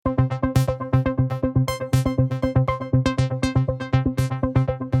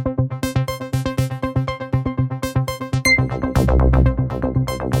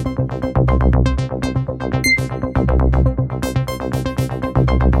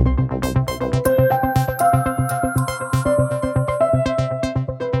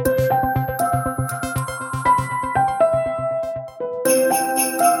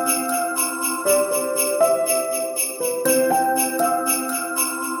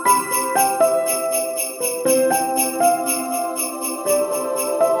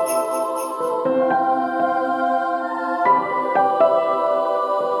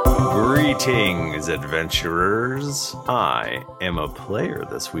Greetings, adventurers. I am a player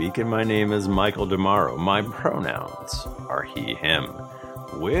this week, and my name is Michael Demaro. My pronouns are he, him.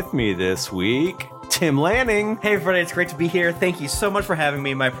 With me this week, Tim Lanning. Hey everybody, it's great to be here. Thank you so much for having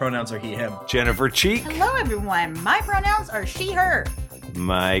me. My pronouns are he, him. Jennifer Cheek. Hello everyone, my pronouns are she, her.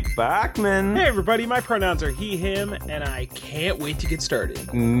 Mike Bachman. Hey everybody, my pronouns are he, him, and I can't wait to get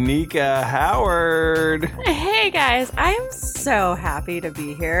started. Nika Howard. Hey guys, I am so happy to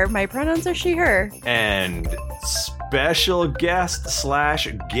be here. My pronouns are she, her. And special guest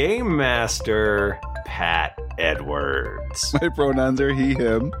 / game master, Pat Edwards. My pronouns are he,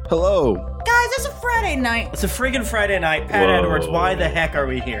 him. Hello. Guys, it's a Friday night. It's a friggin' Friday night. Pat Whoa. Edwards, why the heck are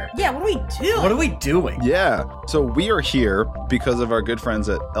we here? Yeah, what are we doing? What are we doing? Yeah. So we are here because of our good friends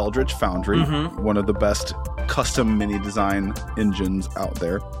at Eldritch Foundry, one of the best custom mini design engines out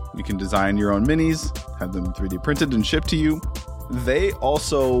there. You can design your own minis, have them 3D printed and shipped to you. They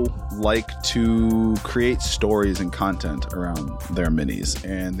also like to create stories and content around their minis.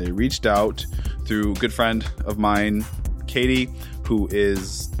 And they reached out through a good friend of mine, Katie, who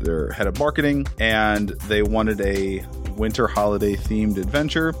is their head of marketing, and they wanted a winter holiday themed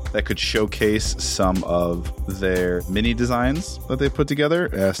adventure that could showcase some of their mini designs that they put together.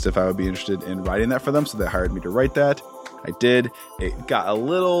 Asked if I would be interested in writing that for them, so they hired me to write that. I did. It got a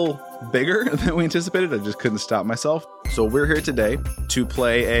little bigger than we anticipated. I just couldn't stop myself. So we're here today to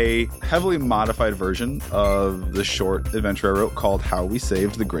play a heavily modified version of the short adventure I wrote called How We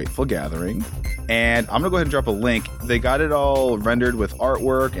Saved the Grateful Gathering. And I'm going to go ahead and drop a link. They got it all rendered with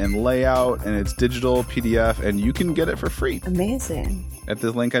artwork and layout, and it's digital PDF, and you can get it for free Amazing. at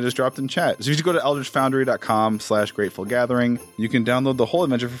the link I just dropped in chat. So if you go to eldritchfoundry.com/Grateful Gathering, you can download the whole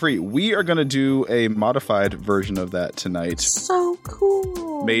adventure for free. We are going to do a modified version of that tonight, So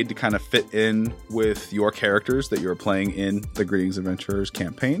cool. made to kind of fit in with your characters that you're playing in the Greetings Adventurers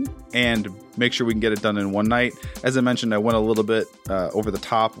campaign, and make sure we can get it done in one night. As I mentioned, I went a little bit over the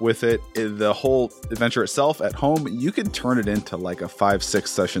top with it. The whole adventure itself at home, you could turn it into like a 5-6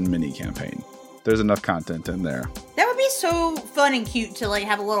 session mini campaign. There's enough content in there. That would be so fun and cute to like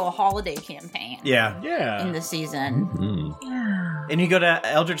have a little holiday campaign Yeah. in the season. And you go to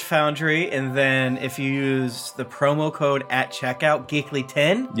Eldritch Foundry, and then if you use the promo code at checkout,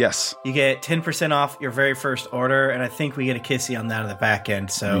 Geekly10, Yes, you get 10% off your very first order, and I think we get a kissy on that on the back end.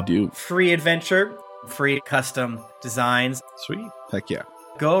 So we do. free adventure, free custom designs. Sweet. Heck yeah.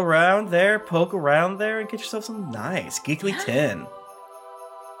 Go around there, poke around there, and get yourself some nice Geekly 10.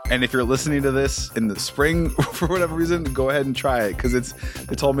 And if you're listening to this in the spring for whatever reason, go ahead and try it, because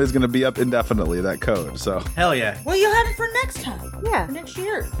they told me it's going to be up indefinitely, that code. So Hell yeah. Well, you'll have it for next time. Yeah. For next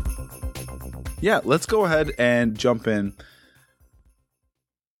year. yeah, let's go ahead and jump in.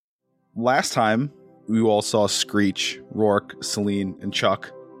 Last time, we all saw Screech, Rourke, Celine, and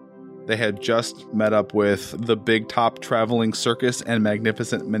Chuck. They had just met up with the Big Top Traveling Circus and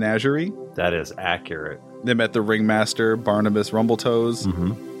Magnificent Menagerie. That is accurate. They met the Ringmaster, Barnabas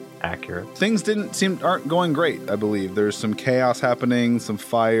Rumbletoes. Accurate. Things aren't going great, I believe. There's some chaos happening, some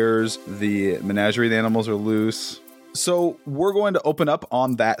fires. The menagerie, the animals are loose. So we're going to open up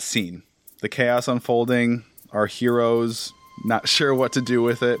on that scene. The chaos unfolding, our heroes not sure what to do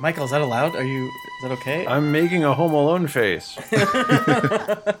with it. Michael, is that allowed? Is that okay? I'm making a Home Alone face.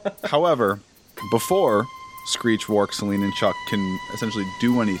 However, before Screech, Rourke, Celine, and Chuck can essentially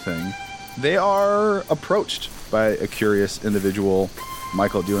do anything, they are approached by a curious individual.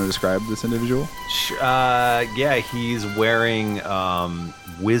 Michael, do you want to describe this individual? Yeah, he's wearing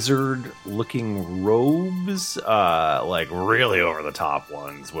wizard-looking robes, like really over-the-top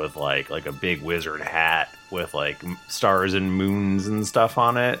ones with like a big wizard hat with like stars and moons and stuff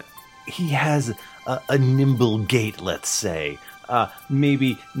on it. He has a nimble gait, let's say.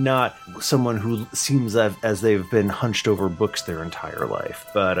 Maybe not someone who seems as they've been hunched over books their entire life,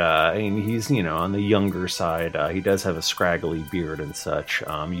 but I mean, he's on the younger side. He does have a scraggly beard and such.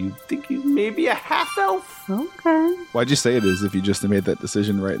 You think he's maybe a half elf? Okay. Why'd you say it is if you just made that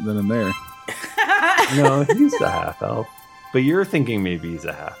decision right then and there? No, he's a half elf. But you're thinking maybe he's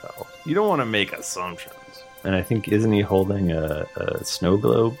a half elf. You don't want to make assumptions. And I think, isn't he holding a snow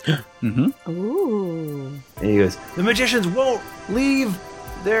globe? Ooh. And he goes, the magicians won't leave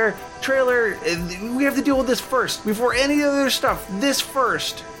their trailer. We have to deal with this first. Before any other stuff, this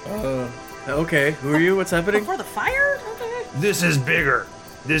first. Okay. Who are you? What's happening? Before the fire? Okay. This is bigger.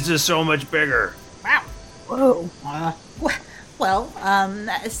 This is so much bigger. Wow. Whoa. Well,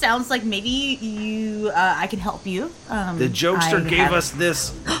 it sounds like maybe I can help you. The jokester gave us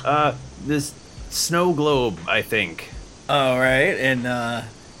this, this snow globe, I think. All right, and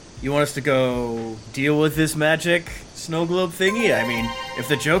you want us to go deal with this magic snow globe thingy? I mean, if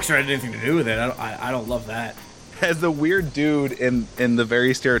the jokes had anything to do with it, I don't love that. As the weird dude in the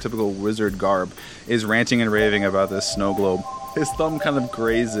very stereotypical wizard garb is ranting and raving about this snow globe, his thumb kind of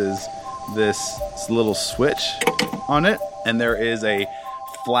grazes this little switch on it, and there is a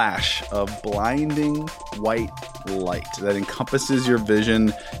flash of blinding white light that encompasses your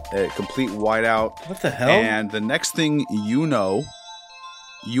vision, a complete whiteout. What the hell? And the next thing you know,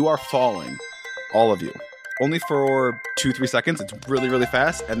 you are falling, all of you. Only for 2-3 seconds. It's really, really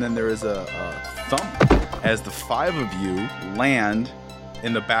fast. And then there is a thump as the 5 of you land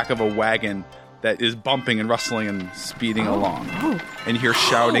in the back of a wagon that is bumping and rustling and speeding along. And you hear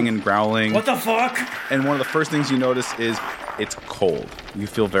shouting and growling. What the fuck? And one of the first things you notice is it's cold. You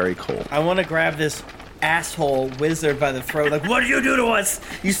feel very cold. I want to grab this asshole wizard by the throat. Like, what did you do to us,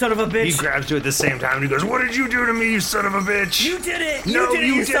 you son of a bitch? He grabs you at the same time and he goes, "What did you do to me, you son of a bitch? You did it! No,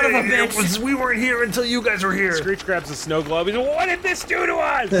 you son of a bitch! We weren't here until you guys were here." Screech grabs the snow globe. He's like, "What did this do to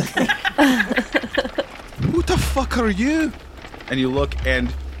us?" Who the fuck are you? And you look,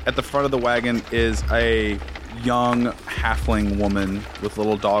 and at the front of the wagon is a young halfling woman with a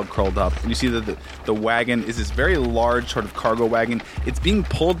little dog curled up. And you see that the wagon is this very large sort of cargo wagon. It's being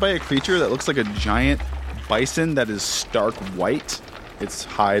pulled by a creature that looks like a giant bison that is stark white. Its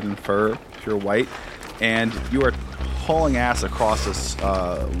hide and fur, pure white. And you are hauling ass across this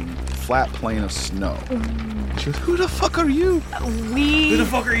flat plain of snow. She goes, "Who the fuck are you? Who the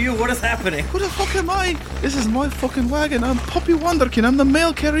fuck are you? What is happening? Who the fuck am I? This is my fucking wagon. I'm Puppy Wonderkin. I'm the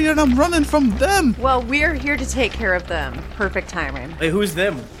mail carrier and I'm running from them." Well, we're here to take care of them. Perfect timing. Hey, who's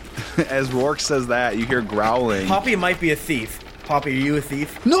them? As Rourke says that, you hear growling. Poppy might be a thief. Poppy, are you a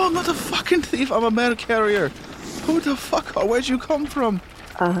thief? No, I'm not a fucking thief. I'm a mail carrier. Who the fuck? Where'd you come from?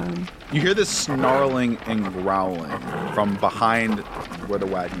 You hear this snarling and growling from behind where the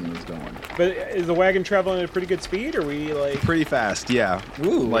wagon was going. But is the wagon traveling at a pretty good speed? Or are we like... Pretty fast, yeah.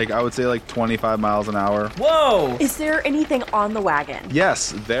 Ooh. Like, I would say like 25 miles an hour. Whoa! Is there anything on the wagon?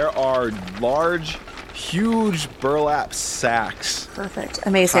 Yes, there are large, huge burlap sacks Perfect.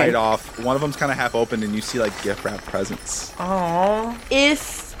 Amazing. tied off. One of them's kind of half open, and you see like gift wrap presents. Aww.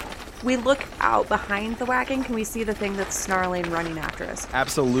 If we look out behind the wagon, can we see the thing that's snarling running after us?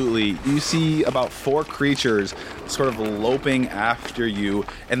 Absolutely. You see about 4 creatures sort of loping after you,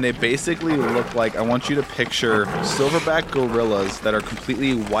 and they basically look like, I want you to picture silverback gorillas that are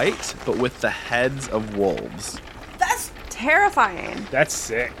completely white, but with the heads of wolves. That's terrifying. That's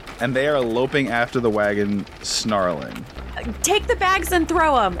sick. And they are loping after the wagon, snarling. Take the bags and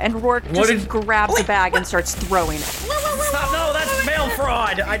throw them. And Rourke just grabs the bag and starts throwing it. Stop, no, that's mail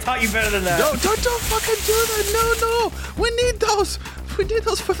fraud. I taught you better than that. Don't fucking do that. No. We need those. We need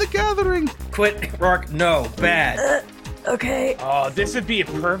those for the gathering. Quit, Rourke. No, bad. Okay. Oh, this would be a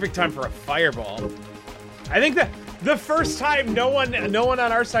perfect time for a fireball. I think that the first time no one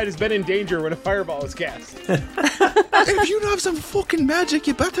on our side has been in danger when a fireball is cast. If you have some fucking magic,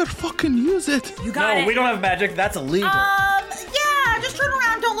 you better fucking use it. You got it. No, we don't have magic. That's illegal. Yeah, just turn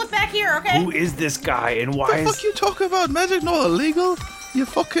around. Don't look back here, okay? Who is this guy and why The fuck you talk about? Magic not illegal? You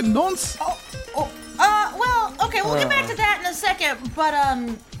fucking nonce. Well, okay, we'll get back to that in a second, but,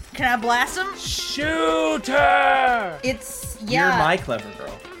 can I blast him? Shoot her! It's, You're my clever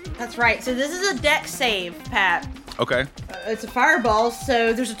girl. That's right. So this is a deck save, Pat. Okay. It's a fireball,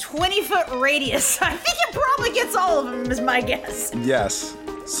 so there's a 20-foot radius. I think it probably gets all of them, is my guess. Yes.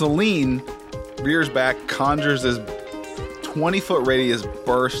 Celine rears back, conjures this 20-foot radius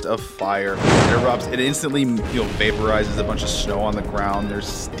burst of fire. It erupts. It instantly, vaporizes a bunch of snow on the ground. There's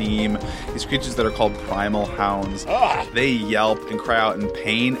steam. These creatures that are called primal hounds, they yelp and cry out in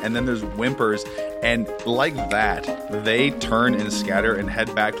pain, and then there's whimpers. And like that, they turn and scatter and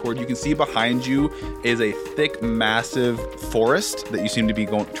head back toward you. You can see behind you is a thick, massive forest that you seem to be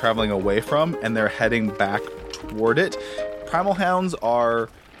traveling away from, and they're heading back toward it. Primal hounds are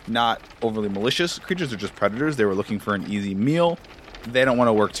not overly malicious creatures. They're just predators. They were looking for an easy meal. They don't want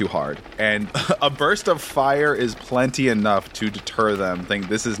to work too hard. And a burst of fire is plenty enough to deter them. Think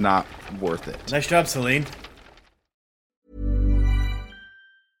this is not worth it. Nice job, Celine.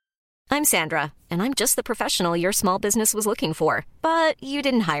 I'm Sandra, and I'm just the professional your small business was looking for. But you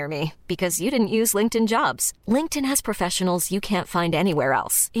didn't hire me because you didn't use LinkedIn Jobs. LinkedIn has professionals you can't find anywhere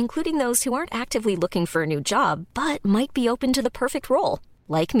else, including those who aren't actively looking for a new job, but might be open to the perfect role,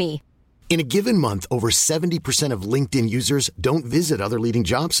 like me. In a given month, over 70% of LinkedIn users don't visit other leading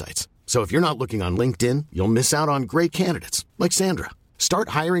job sites. So if you're not looking on LinkedIn, you'll miss out on great candidates like Sandra. Start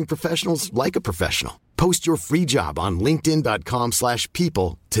hiring professionals like a professional. Post your free job on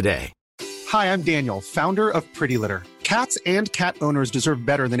linkedin.com/people today. Hi, I'm Daniel, founder of Pretty Litter. Cats and cat owners deserve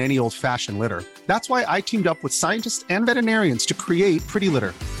better than any old-fashioned litter. That's why I teamed up with scientists and veterinarians to create Pretty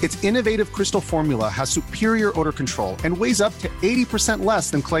Litter. Its innovative crystal formula has superior odor control and weighs up to 80%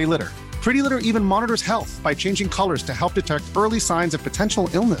 less than clay litter. Pretty Litter even monitors health by changing colors to help detect early signs of potential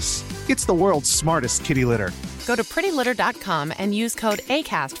illness. It's the world's smartest kitty litter. Go to prettylitter.com and use code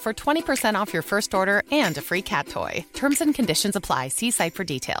ACAST for 20% off your first order and a free cat toy. Terms and conditions apply. See site for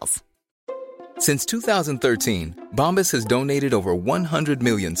details. Since 2013, Bombas has donated over 100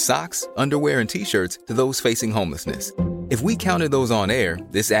 million socks, underwear, and T-shirts to those facing homelessness. If we counted those on air,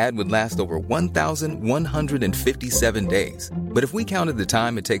 this ad would last over 1,157 days. But if we counted the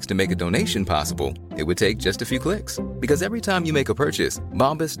time it takes to make a donation possible, it would take just a few clicks. Because every time you make a purchase,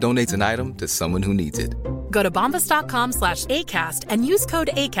 Bombas donates an item to someone who needs it. Go to bombas.com/ACAST and use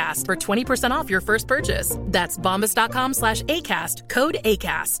code ACAST for 20% off your first purchase. That's bombas.com/ACAST, code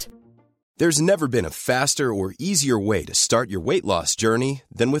ACAST. There's never been a faster or easier way to start your weight loss journey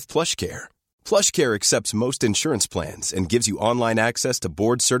than with PlushCare. PlushCare accepts most insurance plans and gives you online access to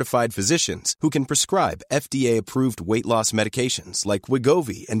board-certified physicians who can prescribe FDA-approved weight loss medications like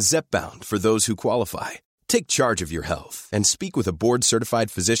Wegovy and Zepbound for those who qualify. Take charge of your health and speak with a board-certified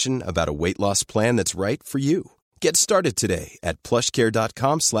physician about a weight loss plan that's right for you. Get started today at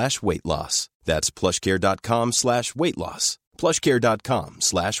plushcare.com/weight loss. That's plushcare.com/weight loss.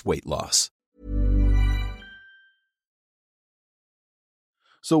 plushcare.com/weight loss.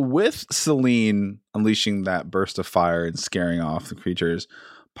 So with Celine unleashing that burst of fire and scaring off the creatures,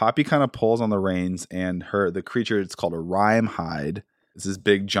 Poppy kind of pulls on the reins, and the creature, it's called a Rhyme-Hide. It's this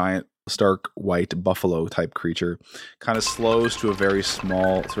big, giant, stark white buffalo type creature, kind of slows to a very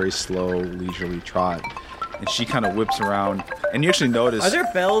slow, leisurely trot. And she kind of whips around, and you actually notice... Are there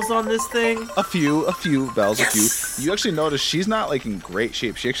bells on this thing? A few bells, yes! A few. You actually notice she's not like in great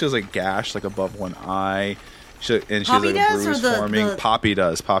shape. She actually has like a gash like above one eye. And she has like a bruise forming. Poppy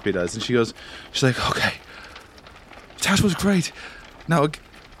does. And she's like, okay, that was great. Now,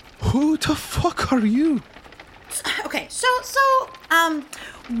 who the fuck are you? Okay, so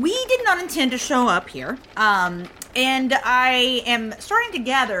we did not intend to show up here. And I am starting to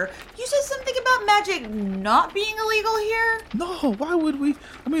gather, you said something about magic not being illegal here? No, why would we?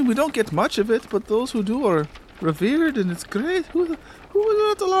 I mean, we don't get much of it, but those who do are revered, and it's great. Who would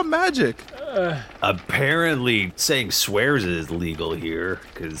not allow magic? Apparently, saying swears is legal here,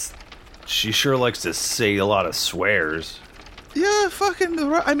 because she sure likes to say a lot of swears. Yeah,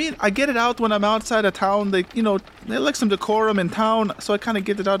 I mean, I get it out when I'm outside of town. They like some decorum in town, so I kind of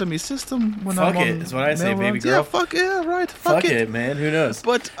get it out of my system when I'm on. Fuck it, is what I say, baby girl. Yeah, right. Fuck it, man. Who knows?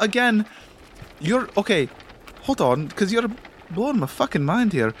 But again, okay. Hold on, because you're blowing my fucking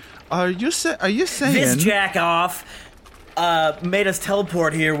mind here. Are you saying this jack off made us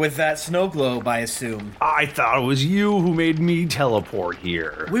teleport here with that snow globe? I assume. I thought it was you who made me teleport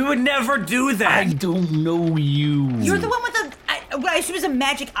here. We would never do that. I don't know you. You're the one with what I assume is a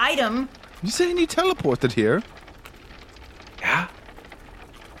magic item. You saying you teleported here? Yeah.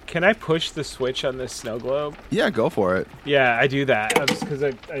 Can I push the switch on this snow globe? Yeah, go for it. Yeah, I do that. Just because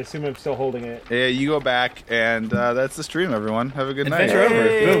I assume I'm still holding it. Yeah, you go back, and that's the stream, everyone. Have a good Adventure night.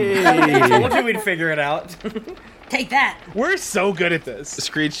 Over. Boom. I told you we'd figure it out. Take that. We're so good at this.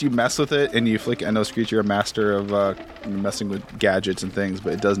 Screech, you mess with it, and you flick. I know, Screech, you're a master of messing with gadgets and things,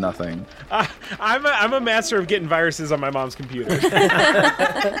 but it does nothing. I'm a master of getting viruses on my mom's computer.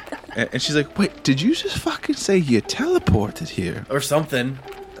 And she's like, wait, did you just fucking say you teleported here? Or something.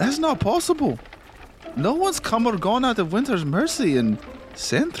 That's not possible. No one's come or gone out of Winter's Mercy in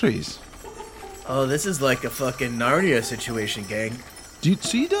centuries. Oh, this is like a fucking Narnia situation, gang.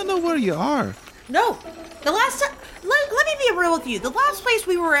 So you don't know where you are? No. The last time... Let me be real with you. The last place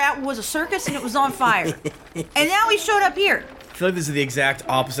we were at was a circus, and it was on fire. And now we showed up here. I feel like this is the exact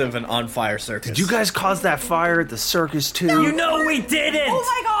opposite of an on-fire circus. Did you guys cause that fire at the circus, too? No. You know we didn't! Oh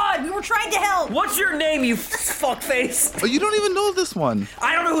my god, we were trying to help! What's your name, you fuckface? Oh, you don't even know this one.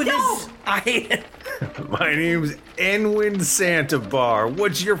 I don't know who this is. I hate it. My name's Enwin Santabar.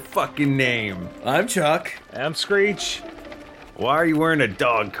 What's your fucking name? I'm Chuck. I'm Screech. Why are you wearing a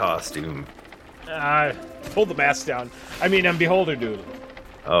dog costume? Pull the mask down. I mean, I'm Beholder Doodle.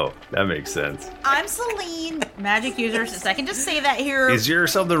 Oh, that makes sense. I'm Celine, magic user, since I can just say that here. Is there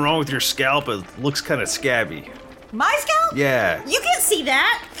something wrong with your scalp? It looks kind of scabby. My scalp? Yeah. You can't see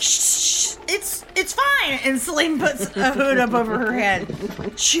that. Shh. It's fine. And Celine puts a hood up over her head.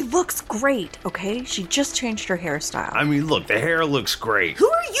 She looks great, okay? She just changed her hairstyle. I mean, look, the hair looks great. Who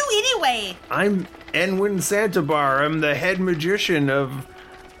are you anyway? I'm Enwin Santabar. I'm the head magician of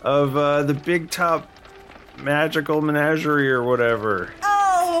the Big Top Magical Menagerie or whatever.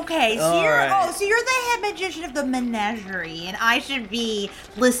 Oh, Okay, so All you're right. so you're the head magician of the menagerie, and I should be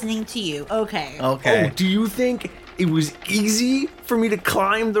listening to you. Okay. Okay. Oh, do you think it was easy for me to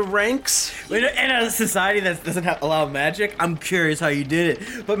climb the ranks? In a society that doesn't allow magic, I'm curious how you did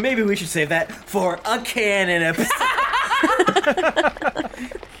it. But maybe we should save that for a canon episode.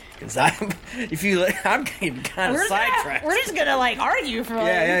 Because I'm getting kind of sidetracked. We're just gonna like argue for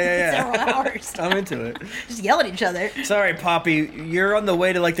Yeah. several hours. I'm into it. Just yell at each other. Sorry, Poppy. You're on the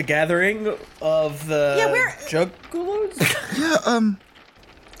way to like the gathering of the Juggalos? Yeah,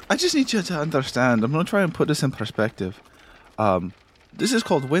 I just need you to understand. I'm going to try and put this in perspective. This is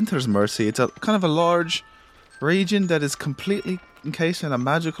called Winter's Mercy. It's a kind of a large region that is completely encased in a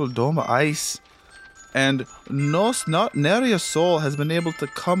magical dome of ice. And not nary a soul has been able to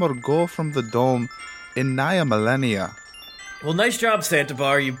come or go from the dome in nigh a millennia. Well, nice job, Santa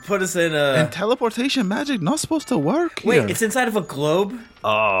Bar. You put us in a... And teleportation magic not supposed to work here. Wait, it's inside of a globe?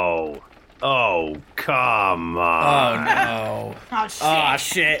 Oh, come on. Oh, no. Oh shit. Oh,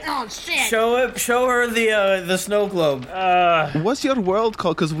 shit. Oh shit. Show her the snow globe. What's your world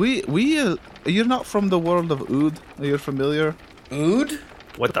called? Because you're not from the world of Ood. Are you familiar? Ood?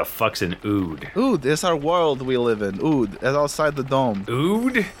 What the fuck's an Ood? Ood, it's our world we live in. Ood, it's outside the dome.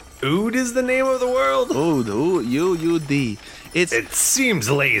 Ood? Ood is the name of the world? Ood, U-U-D. It seems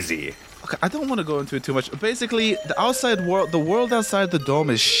lazy. Okay, I don't want to go into it too much. Basically, the world outside the dome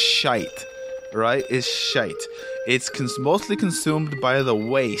is shite, right? It's shite. It's mostly consumed by the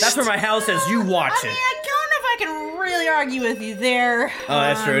waste. That's where my house is. You watch I mean, I don't know if I can really argue with you there. Oh,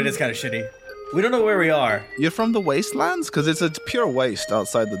 that's true. It is kind of shitty. We don't know where we are. You're from the wastelands? Because it's pure waste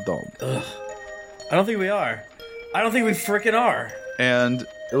outside the dome. Ugh. I don't think we are. I don't think we frickin' are. And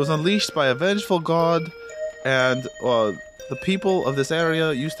it was unleashed by a vengeful god, and the people of this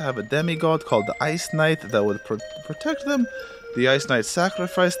area used to have a demigod called the Ice Knight that would protect them. The Ice Knights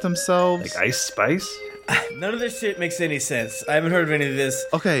sacrificed themselves. Like Ice Spice? None of this shit makes any sense. I haven't heard of any of this.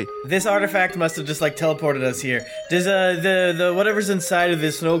 Okay. This artifact must have just like teleported us here. Does the whatever's inside of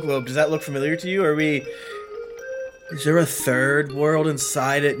this snow globe, does that look familiar to you? Is there a third world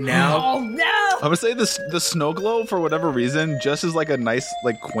inside it now? Oh no! I'm gonna say the snow globe, for whatever reason, just is like a nice,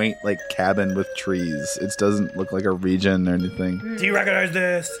 like quaint, like cabin with trees. It doesn't look like a region or anything. Do you recognize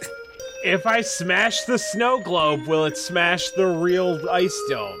this? If I smash the snow globe, will it smash the real ice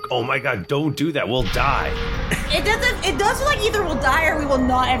dome? Oh my god, don't do that. We'll die. It does feel like either we'll die or we will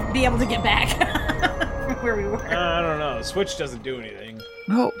not be able to get back from where we were. I don't know. Switch doesn't do anything.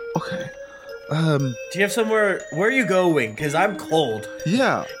 No, okay. Do you have somewhere? Where are you going? Because I'm cold.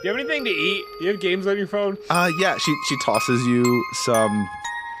 Yeah. Do you have anything to eat? Do you have games on your phone? Yeah. She tosses you some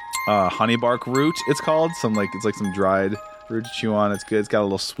honey bark root. It's called it's like some dried root to chew on. It's good. It's got a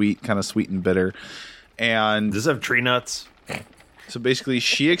little sweet, kind of sweet and bitter. And does this have tree nuts? So basically,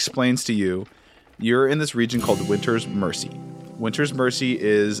 she explains to you, you're in this region called Winter's Mercy. Winter's Mercy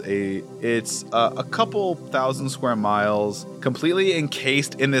is a couple thousand square miles, completely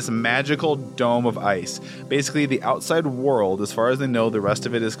encased in this magical dome of ice. Basically, the outside world, as far as they know, the rest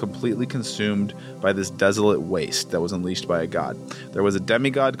of it is completely consumed by this desolate waste that was unleashed by a god. There was a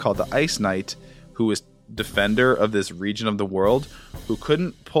demigod called the Ice Knight, who was defender of this region of the world, who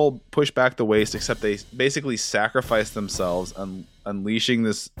couldn't push back the waste, except they basically sacrificed themselves, unleashing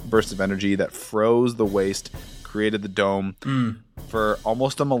this burst of energy that froze the waste, created the dome. For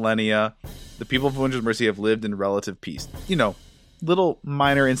almost a millennia. The people of Winter's Mercy have lived in relative peace. You know, little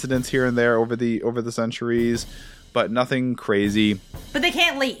minor incidents here and there over the centuries, but nothing crazy. But they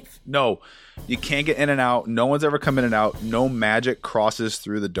can't leave. No, you can't get in and out. No one's ever come in and out. No magic crosses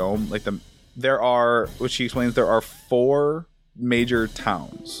through the dome. There are, which she explains, there are 4 major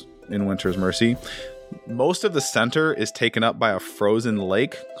towns in Winter's Mercy. Most of the center is taken up by a frozen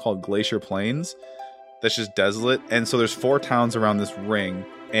lake called Glacier Plains. That's just desolate. And so there's 4 towns around this ring.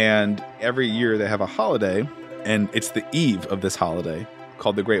 And every year they have a holiday. And it's the eve of this holiday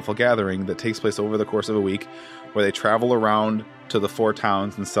called the Grateful Gathering that takes place over the course of a week, where they travel around to the 4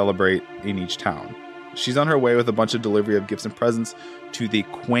 towns and celebrate in each town. She's on her way with a bunch of delivery of gifts and presents to the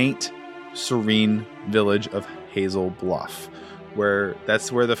quaint, serene village of Hazel Bluff,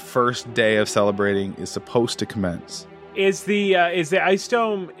 that's where the first day of celebrating is supposed to commence. Is the ice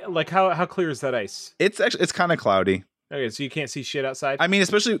dome, like, how clear is that ice? It's kind of cloudy. Okay, so you can't see shit outside? I mean,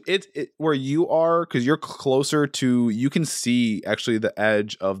 especially it where you are, because you're closer to, you can see actually the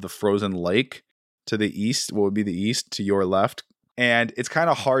edge of the frozen lake to the east, what would be the east, to your left. And it's kind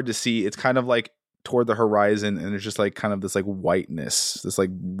of hard to see. It's kind of like toward the horizon, and it's just like kind of this like whiteness, this like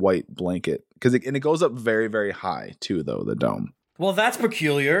white blanket. Because it goes up very, very high too, though, the dome. Well, that's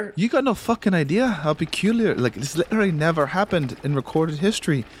peculiar. You got no fucking idea how peculiar. Like, this literally never happened in recorded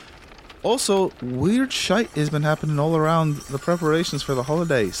history. Also, weird shite has been happening all around the preparations for the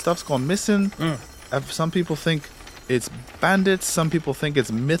holiday. Stuff's gone missing. Some people think it's bandits. Some people think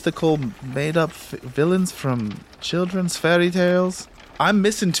it's mythical, made-up villains from children's fairy tales. I'm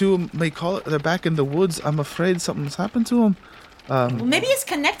missing two of them. They're back in the woods. I'm afraid something's happened to them. Well, maybe it's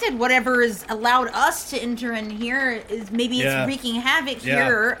connected. Whatever has allowed us to enter in here is maybe it's wreaking havoc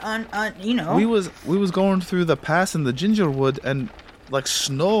here. On we was going through the pass in the Gingerwood, and like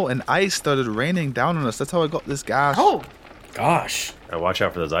snow and ice started raining down on us. That's how I got this gash. Oh, gosh! Watch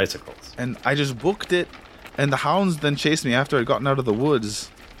out for those icicles. And I just booked it, and the hounds then chased me after I'd gotten out of the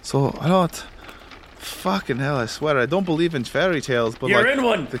woods. So I don't. Fucking hell! I swear I don't believe in fairy tales, but you're in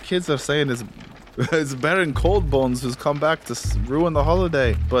one. The kids are saying it's Baron Coldbones who's come back to ruin the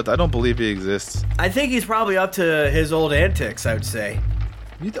holiday, but I don't believe he exists. I think he's probably up to his old antics, I would say.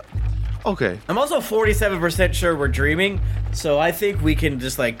 Okay. I'm also 47% sure we're dreaming, so I think we can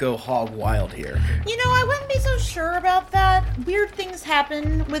just, like, go hog wild here. I wouldn't be so sure about that. Weird things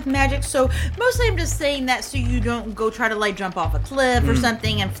happen with magic, so mostly I'm just saying that so you don't go try to, like, jump off a cliff or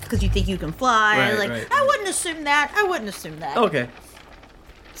something and because you think you can fly. Right. I wouldn't assume that. Okay.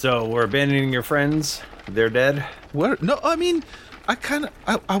 So we're abandoning your friends? They're dead? Where? No, I mean, I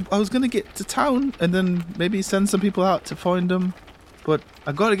was gonna get to town and then maybe send some people out to find them, but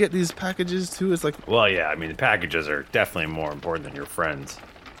I gotta get these packages too. It's like, well, yeah, I mean, the packages are definitely more important than your friends.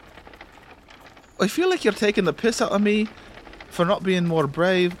 I feel like you're taking the piss out of me for not being more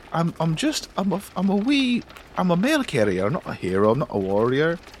brave. I'm a mail carrier, not a hero. I'm not a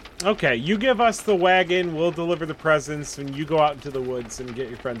warrior. Okay, you give us the wagon, we'll deliver the presents, and you go out into the woods and get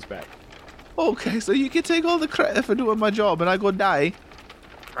your friends back. Okay, so you can take all the credit for doing my job and I go die.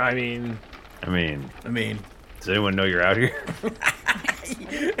 I mean... Does anyone know you're out here?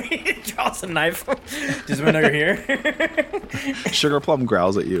 He draws a knife. Does anyone know you're here? Sugar Plum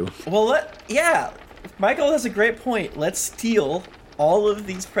growls at you. Well, Michael has a great point. Let's steal all of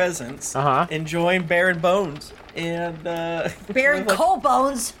these presents and join Baron Bones and Baron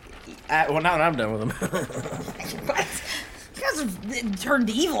Coldbones. Well, now I'm done with him. What? You guys have turned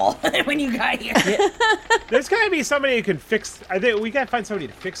evil when you got here. Yeah. There's got to be somebody who can fix... I think we got to find somebody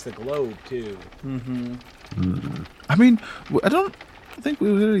to fix the globe, too. I mean, I don't think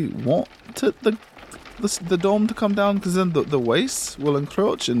we really want the dome to come down, because then the wastes will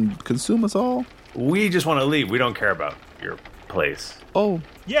encroach and consume us all. We just want to leave. We don't care about your place. Oh.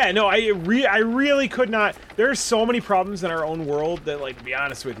 Yeah, no, I really could not... There's so many problems in our own world that, like, to be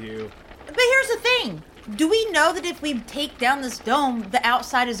honest with you... But here's the thing. Do we know that if we take down this dome, the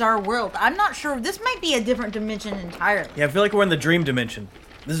outside is our world? I'm not sure. This might be a different dimension entirely. Yeah, I feel like we're in the dream dimension.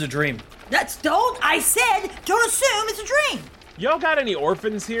 This is a dream. Don't assume it's a dream. Y'all got any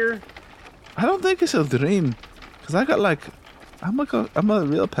orphans here? I don't think it's a dream, because I got I'm a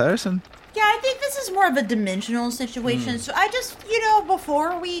real person. Yeah, I think this is more of a dimensional situation. So I just,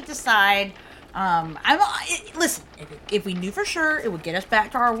 before we decide, listen, if we knew for sure it would get us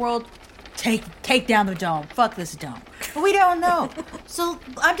back to our world, take down the dome. Fuck this dome. But we don't know. So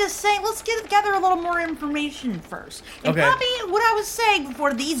I'm just saying, let's gather a little more information first. And probably what I was saying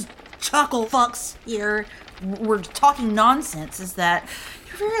before these chuckle fucks here were talking nonsense is that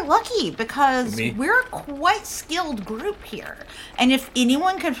you're very lucky because we're a quite skilled group here. And if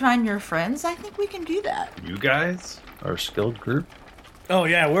anyone can find your friends, I think we can do that. You guys are a skilled group? Oh,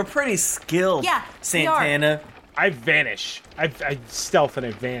 yeah, we're pretty skilled. Yeah, Santana. I vanish. I stealth and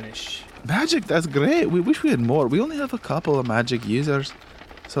I vanish. Magic, that's great. We wish we had more. We only have a couple of magic users,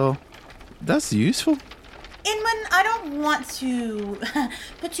 so that's useful. Inman, I don't want to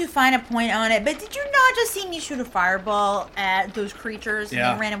put too fine a point on it, but did you not just see me shoot a fireball at those creatures and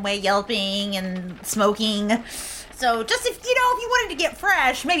they ran away yelping and smoking? So just if you wanted to get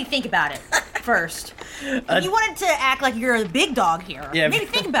fresh, maybe think about it first. If you wanted to act like you're a big dog here, maybe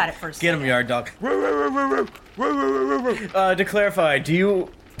think about it first. Get him, yard dog. To clarify, do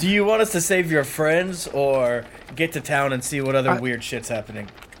you want us to save your friends or get to town and see what other weird shit's happening?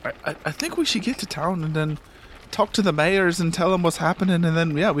 I think we should get to town and then talk to the mayors and tell them what's happening, and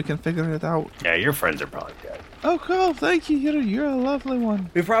then we can figure it out. Yeah, your friends are probably dead. Oh, cool! Thank you. You're a lovely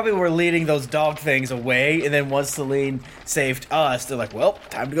one. We probably were leading those dog things away, and then once Celine saved us, they're like, "Well,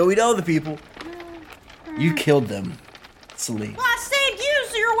 time to go eat other people." You killed them, Celine. Well, I saved you,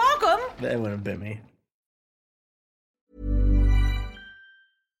 so you're welcome. That wouldn't have been me.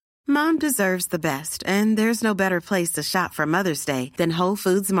 Mom deserves the best, and there's no better place to shop for Mother's Day than Whole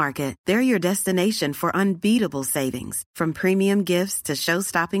Foods Market. They're your destination for unbeatable savings, from premium gifts to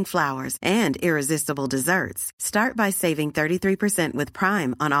show-stopping flowers and irresistible desserts. Start by saving 33% with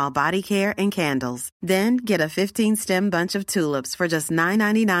Prime on all body care and candles. Then get a 15-stem bunch of tulips for just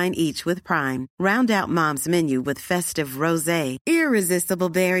 $9.99 each with Prime. Round out Mom's menu with festive rosé, irresistible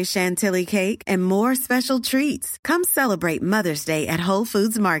berry chantilly cake, and more special treats. Come celebrate Mother's Day at Whole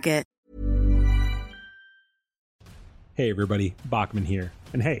Foods Market. Hey everybody, Bachman here.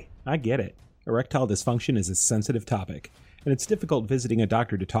 And hey, I get it. Erectile dysfunction is a sensitive topic, and it's difficult visiting a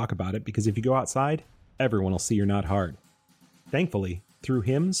doctor to talk about it because if you go outside, everyone will see you're not hard. Thankfully, through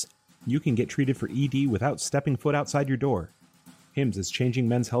HIMS, you can get treated for ED without stepping foot outside your door. HIMS is changing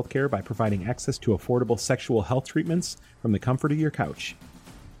men's healthcare by providing access to affordable sexual health treatments from the comfort of your couch.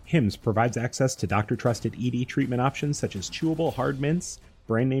 HIMS provides access to doctor-trusted ED treatment options such as chewable hard mints,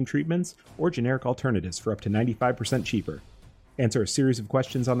 brand name treatments, or generic alternatives for up to 95% cheaper. Answer a series of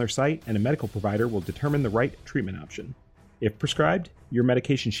questions on their site, and a medical provider will determine the right treatment option. If prescribed, your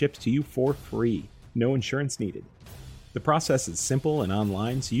medication ships to you for free, no insurance needed. The process is simple and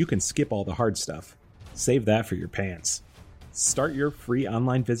online, so you can skip all the hard stuff. Save that for your pants. Start your free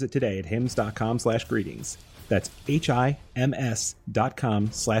online visit today at hims.com/greetings. That's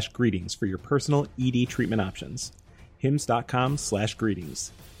HIMS.com/greetings for your personal ED treatment options.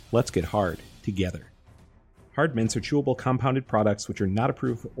 hims.com/greetings. Let's get hard together. Hard mints are chewable compounded products which are not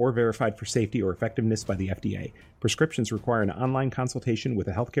approved or verified for safety or effectiveness by the FDA. Prescriptions require an online consultation with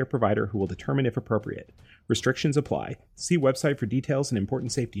a healthcare provider who will determine if appropriate. Restrictions apply. See website for details and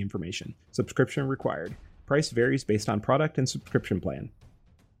important safety information. Subscription required. Price varies based on product and subscription plan.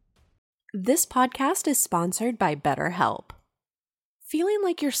 This podcast is sponsored by BetterHelp. Feeling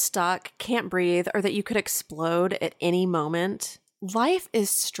like you're stuck, can't breathe, or that you could explode at any moment? Life is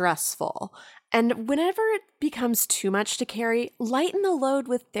stressful, and whenever it becomes too much to carry, lighten the load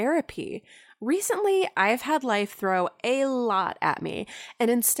with therapy. Recently, I've had life throw a lot at me, and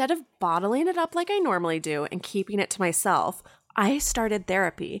instead of bottling it up like I normally do and keeping it to myself, I started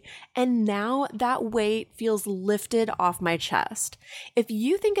therapy, and now that weight feels lifted off my chest. If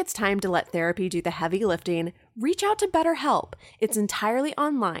you think it's time to let therapy do the heavy lifting, reach out to BetterHelp. It's entirely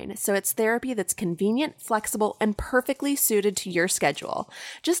online, so it's therapy that's convenient, flexible, and perfectly suited to your schedule.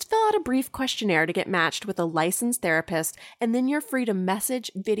 Just fill out a brief questionnaire to get matched with a licensed therapist, and then you're free to message,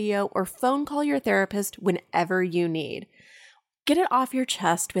 video, or phone call your therapist whenever you need. Get it off your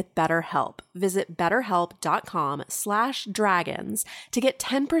chest with BetterHelp. Visit betterhelp.com/dragons to get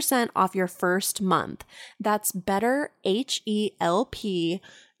 10% off your first month. That's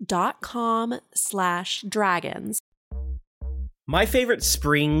betterhelp.com/dragons. My favorite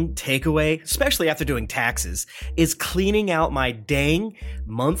spring takeaway, especially after doing taxes, is cleaning out my dang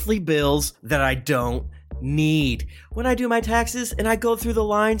monthly bills that I don't need. When I do my taxes and I go through the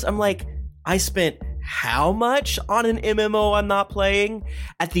lines, I'm like, I spent how much on an MMO I'm not playing?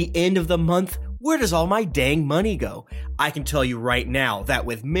 At the end of the month, where does all my dang money go? I can tell you right now that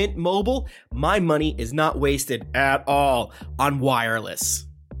with Mint Mobile, my money is not wasted at all on wireless.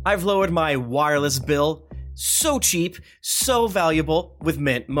 I've lowered my wireless bill so cheap, so valuable with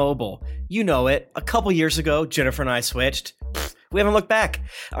Mint Mobile. You know it. A couple years ago, Jennifer and I switched. We haven't looked back.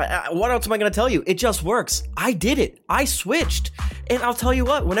 What else am I going to tell you? It just works. I did it. I switched. And I'll tell you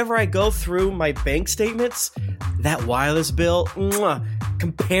what, whenever I go through my bank statements, that wireless bill,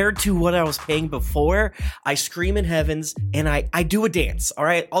 compared to what I was paying before, I scream in heavens and I do a dance, all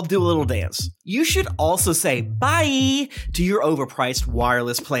right? I'll do a little dance. You should also say bye to your overpriced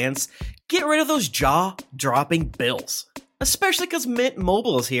wireless plans. Get rid of those jaw-dropping bills, especially because Mint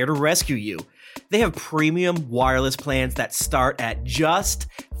Mobile is here to rescue you. They have premium wireless plans that start at just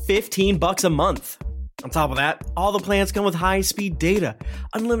 $15 a month. On top of that, all the plans come with high-speed data,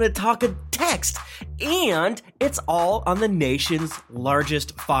 unlimited talk and text, and it's all on the nation's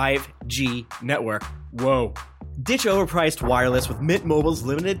largest 5G network. Whoa. Ditch overpriced wireless with Mint Mobile's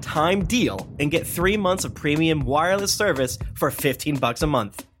limited time deal and get 3 months of premium wireless service for $15 a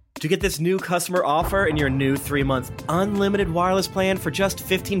month. To get this new customer offer and your new 3-month unlimited wireless plan for just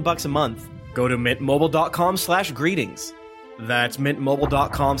 $15 a month, go to mintmobile.com/greetings. That's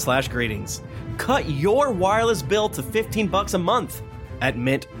mintmobile.com/greetings. Cut your wireless bill to $15 a month at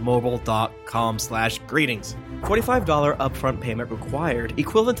mintmobile.com/greetings. $45 upfront payment required,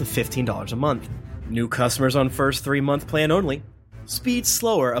 equivalent to $15 a month. New customers on first 3-month plan only. Speed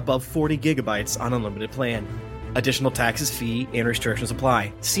slower above 40 gigabytes on unlimited plan. Additional taxes, fee, and restrictions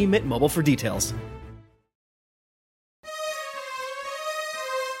apply. See Mint Mobile for details.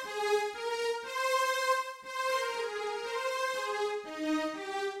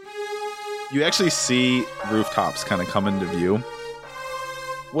 You actually see rooftops kind of come into view.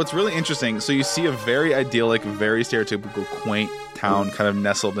 What's really interesting, so you see a very idyllic, very stereotypical, quaint town kind of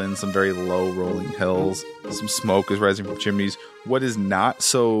nestled in some very low rolling hills. Some smoke is rising from chimneys. What is not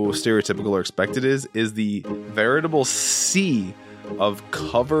so stereotypical or expected is the veritable sea of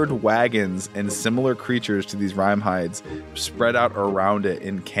covered wagons and similar creatures to these rhyme hides spread out around it,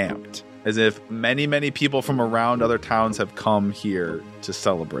 encamped. As if many, many people from around other towns have come here to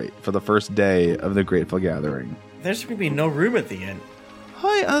celebrate for the first day of the Grateful Gathering. There's going to be no room at the inn.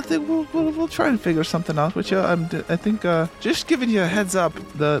 Hi, I think we'll try and figure something out with you. I think just giving you a heads up,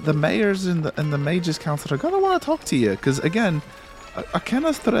 the mayors and the mages council are gonna want to talk to you because again, I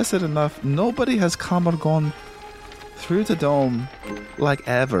cannot stress it enough. Nobody has come or gone through the dome like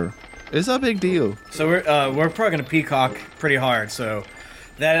ever. It's a big deal. So we're probably gonna peacock pretty hard. So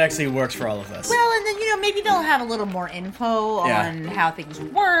that actually works for all of us. Well, and then, maybe they'll have a little more info on how things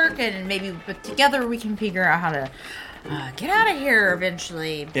work, and maybe but together we can figure out how to get out of here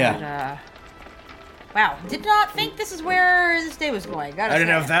eventually. But, wow, did not think this is where this day was going. I didn't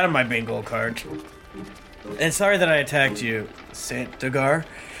have that on my bingo card. And sorry that I attacked you, Santagar.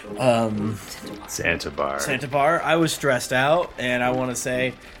 Santabar. I was stressed out, and I want to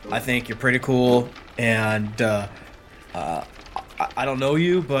say I think you're pretty cool, and I don't know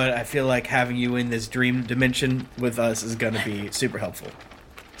you, but I feel like having you in this dream dimension with us is going to be super helpful.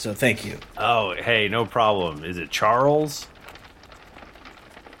 So thank you. Oh, hey, no problem. Is it Charles?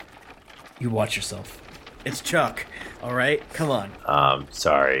 You watch yourself. It's Chuck, all right? Come on.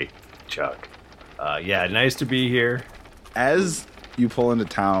 Sorry, Chuck. Yeah, nice to be here. As you pull into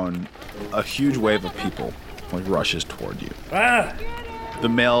town, a huge wave of people rushes toward you. Ah! The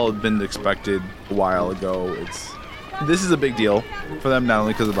mail had been expected a while ago. This is a big deal for them, not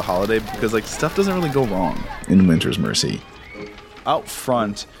only because of the holiday, because stuff doesn't really go wrong in Winter's Mercy. Out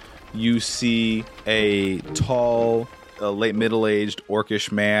front, you see a tall, late middle-aged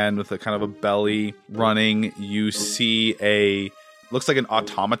orcish man with a kind of a belly running. You see looks like an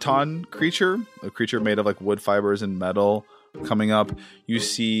automaton creature, a creature made of wood fibers and metal coming up. You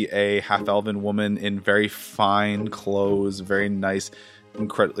see a half-elven woman in very fine clothes, very nice,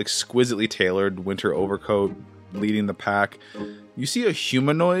 exquisitely tailored winter overcoat leading the pack. You see a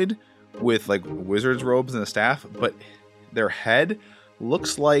humanoid with wizard's robes and a staff, but their head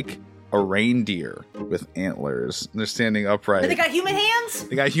looks like a reindeer with antlers. They're standing upright. But they got human hands?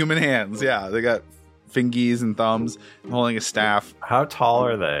 They got human hands, yeah. They got fingies and thumbs, holding a staff. How tall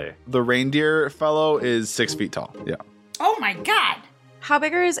are they? The reindeer fellow is 6 feet tall, yeah. Oh my god! How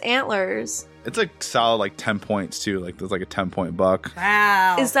big are his antlers? It's solid 10 points too. There's a 10-point buck.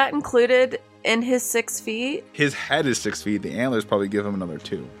 Wow. Is that included in his 6 feet? His head is 6 feet. The antlers probably give him another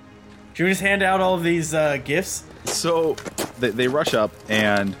 2. Should we just hand out all of these gifts? So they rush up,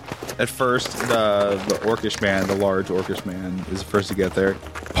 and at first the orcish man, the large orcish man, is the first to get there.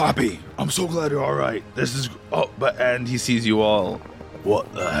 Poppy, I'm so glad you're all right. And he sees you all.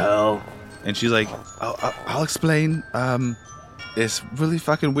 What the hell? And she's like, I'll explain. It's really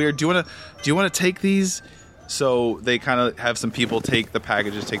fucking weird. Do you want to take these? So they kind of have some people take the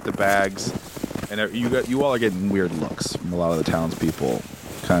packages, take the bags, and you all are getting weird looks from a lot of the townspeople,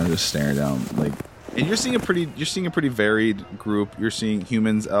 kind of just staring down. And you're seeing a pretty varied group. You're seeing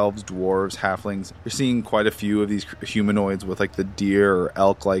humans, elves, dwarves, halflings. You're seeing quite a few of these humanoids with the deer or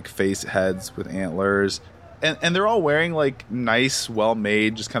elk-like face heads with antlers. And they're all wearing nice,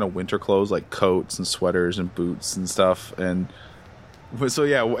 well-made, just kind of winter clothes, coats and sweaters and boots and stuff. And so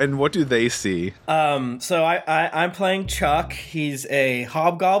yeah, and what do they see? So I'm playing Chuck. He's a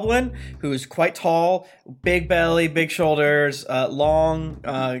hobgoblin who's quite tall, big belly, big shoulders,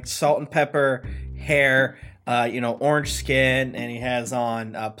 long salt and pepper hair, orange skin, and he has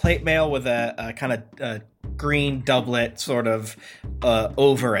on plate mail with a kind of green doublet sort of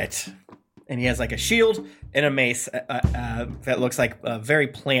over it. And he has a shield and a mace that looks like a very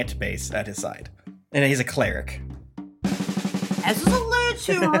plant base at his side. And he's a cleric. As was alluded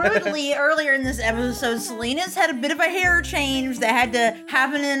to rudely earlier in this episode, Selena's had a bit of a hair change that had to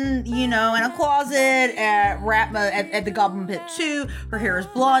happen in a closet at the Goblin Pit 2. Her hair is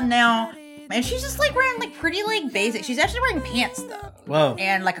blonde now. And she's just wearing pretty basic. She's actually wearing pants though. Whoa.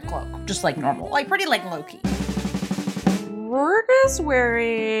 And a cloak, just normal. Pretty low key. Rourke is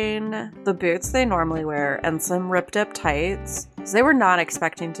wearing the boots they normally wear and some ripped up tights. So they were not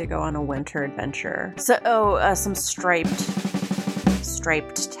expecting to go on a winter adventure. So, some striped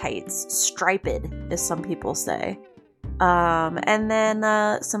tights. Striped, as some people say. And then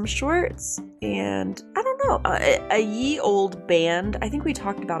some shorts and, I don't know, a ye old band. I think we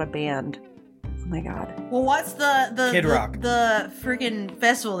talked about a band from my god. Well, what's the Kid Rock. the freaking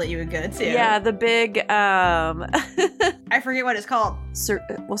festival that you would go to? Yeah, the big I forget what it's called.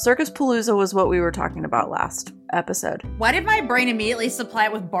 Circus Palooza was what we were talking about last episode. Why did my brain immediately supply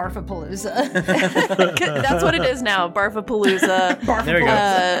it with Barfapalooza? That's what it is now. Barfapalooza. There you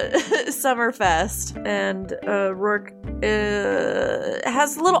go. Summerfest. And Rourke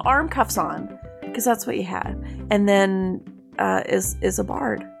has little arm cuffs on because that's what you had. And then is a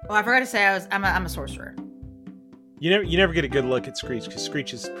bard. Oh, I forgot to say I'm a sorcerer. You never get a good look at Screech because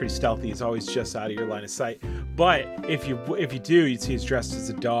Screech is pretty stealthy. He's always just out of your line of sight. But if you do, you'd see he's dressed as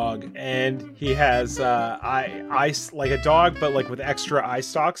a dog, and he has eyes like a dog, but like with extra eye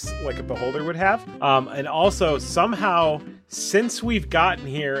stalks, like a beholder would have. And also somehow, since we've gotten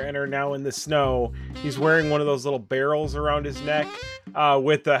here and are now in the snow, he's wearing one of those little barrels around his neck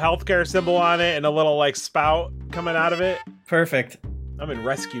with the healthcare symbol on it and a little like spout coming out of it. Perfect. I'm in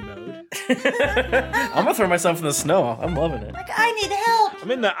rescue mode. I'm gonna throw myself in the snow. I'm loving it. Like, I need help.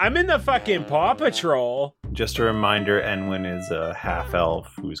 I'm in the fucking Paw Patrol. Just a reminder, Enwyn is a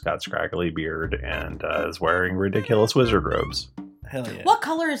half-elf who's got scraggly beard and is wearing ridiculous wizard robes. Hell yeah. What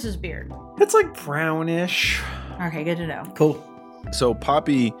color is his beard? It's like brownish. Okay, good to know. Cool. So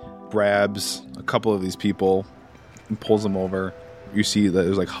Poppy grabs a couple of these people and pulls them over. You see that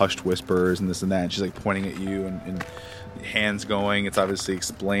there's like hushed whispers and this and that. And she's like pointing at you and hands going. It's obviously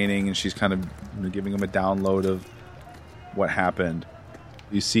explaining, and she's kind of giving them a download of what happened.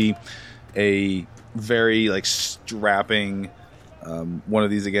 You see a very like strapping one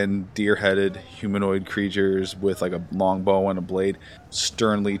of these, again, deer-headed humanoid creatures with like a long bow and a blade,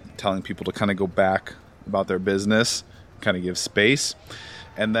 sternly telling people to kind of go back about their business, kind of give space.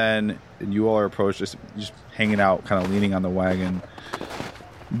 And then you all are approached, just hanging out, kind of leaning on the wagon,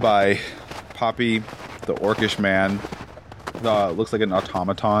 by Poppy, the orcish man, looks like an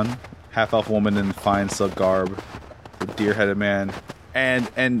automaton, half-elf woman in fine silk garb, the deer-headed man,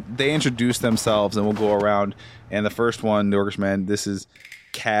 and they introduce themselves, and we'll go around. And the first one, the orcish man, this is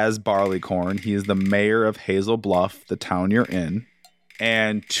Kaz Barleycorn. He is the mayor of Hazel Bluff, the town you're in,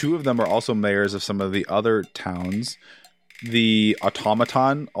 and two of them are also mayors of some of the other towns. The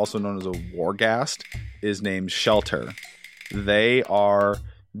automaton, also known as a wargast, is named Shelter. They are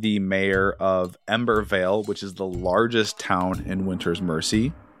the mayor of Embervale, which is the largest town in Winter's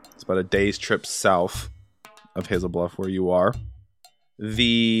Mercy. It's about a day's trip south of Hazel Bluff, where you are.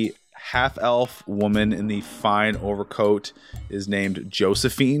 The half-elf woman in the fine overcoat is named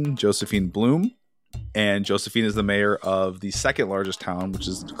Josephine Bloom. And Josephine is the mayor of the second largest town, which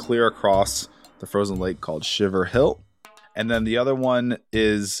is clear across the frozen lake, called Shiver Hill. And then the other one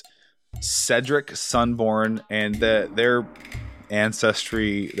is Cedric Sunborn, and their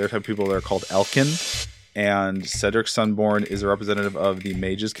ancestry, their type of people, they're called Elkin. And Cedric Sunborn is a representative of the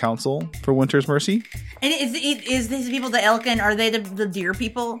Mages Council for Winter's Mercy. And is these people the Elkin? Are they the deer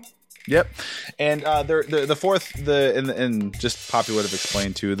people? Yep. And they're the fourth, and just Poppy would have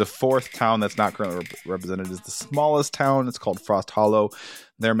explained too, the fourth town that's not currently represented is the smallest town. It's called Frost Hollow.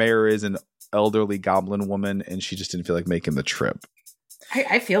 Their mayor is an elderly goblin woman, and she just didn't feel like making the trip.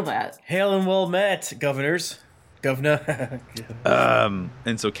 I feel that. Hail and well met, governors. Governor.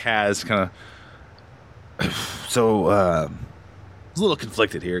 And so Kaz kind of... So, I was a little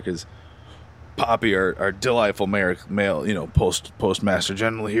conflicted here, because Poppy, our delightful male, postmaster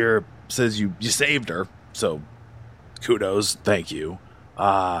general here, says you saved her. So, kudos, thank you.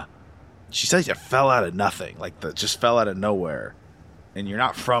 She says you fell out of nothing, just fell out of nowhere, and you're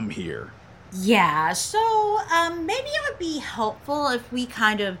not from here. Yeah, so maybe it would be helpful if we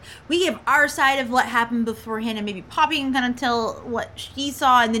give our side of what happened beforehand, and maybe Poppy can kind of tell what she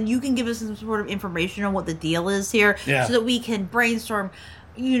saw, and then you can give us some sort of information on what the deal is here, so that we can brainstorm.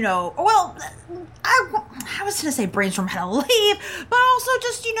 Well, I was gonna say brainstorm how to leave, but also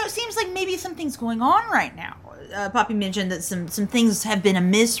just it seems like maybe something's going on right now. Poppy mentioned that some things have been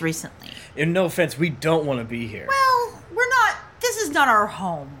amiss recently. And no offense, we don't want to be here. Well, we're not. This is not our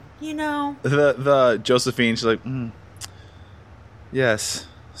home. The Josephine, she's like, yes,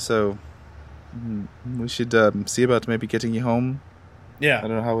 so we should see about maybe getting you home. Yeah. I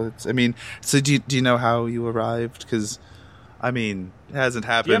don't know how it's, so do you know how you arrived? Because, it hasn't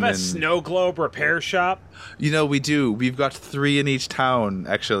happened. Do you have a snow globe repair shop? We do. We've got 3 in each town,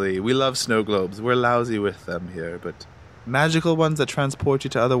 actually. We love snow globes. We're lousy with them here, but magical ones that transport you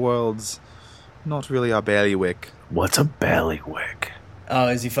to other worlds, not really our bailiwick. What's a bailiwick? Oh,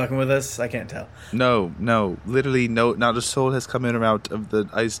 is he fucking with us? I can't tell. No. Literally, no. Not a soul has come in or out of the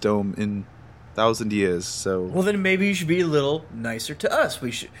ice dome in 1,000 years, so... Well, then maybe you should be a little nicer to us.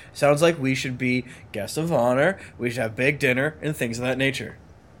 Sounds like we should be guests of honor. We should have big dinner and things of that nature.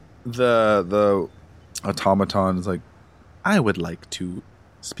 The automaton is like, I would like to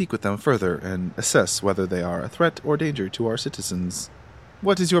speak with them further and assess whether they are a threat or danger to our citizens.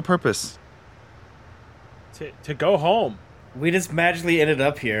 What is your purpose? To go home. We just magically ended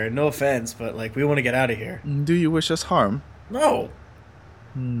up here. No offense, but like we want to get out of here. Do you wish us harm? No.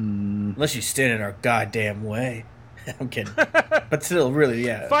 Unless you stand in our goddamn way. I'm kidding. But still, really,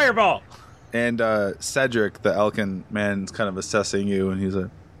 yeah. Fireball! And Cedric, the Elkin man, is kind of assessing you, and he's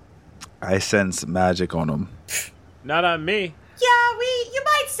like, I sense magic on him. Not on me. Yeah, you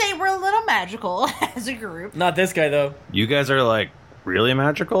might say we're a little magical as a group. Not this guy, though. You guys are, like, really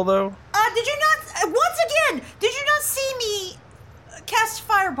magical, though? Did you not, once again, did you not see me cast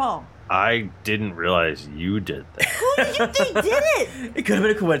Fireball? I didn't realize you did that. Who did you think did it? It could have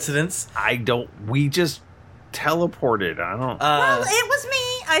been a coincidence. We just teleported. I don't... well, it was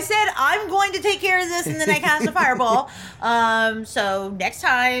me. I said, I'm going to take care of this, and then I cast a Fireball. So next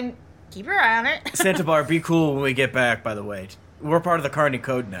time, keep your eye on it. Santa Bar, be cool when we get back, by the way. We're part of the Carney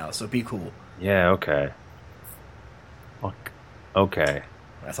Code now, so be cool. Yeah, okay. Okay.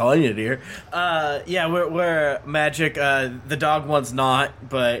 That's all I needed to hear. Yeah, we're magic. The dog one's not,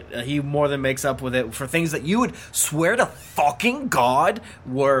 but he more than makes up with it for things that you would swear to fucking God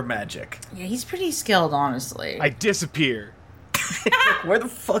were magic. Yeah, he's pretty skilled, honestly. I disappear. Where the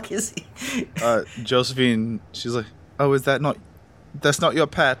fuck is he? Josephine, she's like, oh, that's not your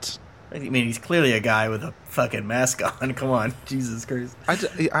pet. I mean, he's clearly a guy with a fucking mask on. Come on, Jesus Christ.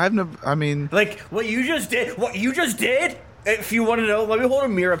 I've never, I mean... Like, what you just did? If you want to know, let me hold a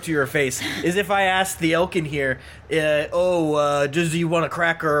mirror up to your face. Is if I asked the Elkin here, does you want a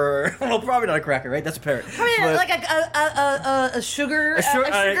cracker? Well, probably not a cracker, right? That's a parrot. Probably like a sugar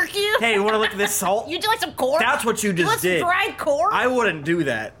cube. Hey, you want to look at this salt? You'd like some corn? That's what you just did. Some dried corn? I wouldn't do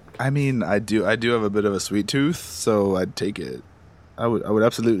that. I mean, I do have a bit of a sweet tooth, so I'd take it. I would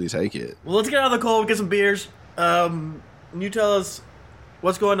absolutely take it. Well, let's get out of the cold, get some beers. You tell us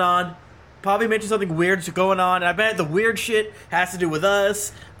what's going on. Poppy mentioned something weird's going on, and I bet the weird shit has to do with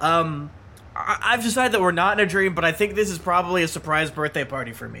us. I've decided that we're not in a dream, but I think this is probably a surprise birthday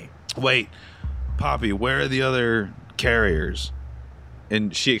party for me. Wait, Poppy, where are the other carriers?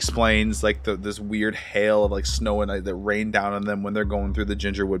 And she explains, like, this weird hail of, like, snow and ice that rain down on them when they're going through the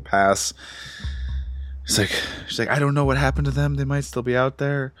Gingerwood Pass. She's like, I don't know what happened to them. They might still be out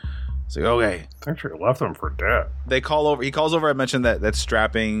there. It's like, okay. I think she left them for dead. He calls over. I mentioned that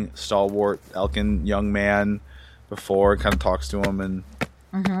strapping, stalwart, Elkin young man before, kind of talks to him, and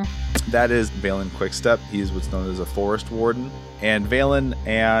that is Valen Quickstep. He's what's known as a forest warden. And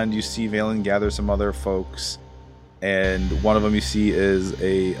you see Valen gather some other folks, and one of them you see is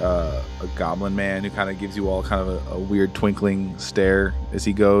a goblin man who kind of gives you all kind of a weird twinkling stare as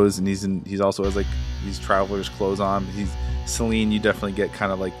he goes, and he's also has like these traveler's clothes on. Celine, you definitely get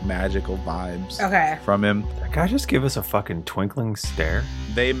kind of like magical vibes from him. That guy just give us a fucking twinkling stare.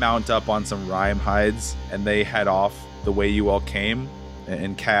 They mount up on some rhyme hides and they head off the way you all came.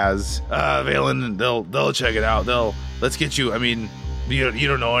 And Kaz, Valen, they'll check it out. Let's get you. I mean, you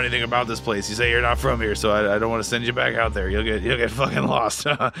don't know anything about this place. You say you're not from here, so I don't want to send you back out there. You'll get fucking lost.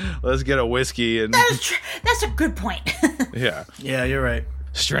 Let's get a whiskey and. That's a good point. Yeah, you're right.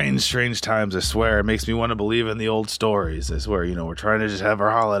 Strange times, I swear. It makes me want to believe in the old stories. I swear, we're trying to just have our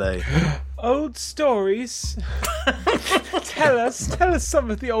holiday. Old stories? Tell us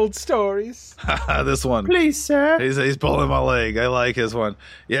some of the old stories. This one. Please, sir. He's pulling my leg. I like his one.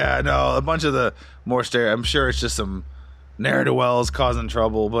 Yeah, no, a bunch of the more I'm sure it's just some ne'er-do-wells causing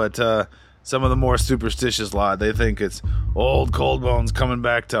trouble, but some of the more superstitious lot, they think it's old cold bones coming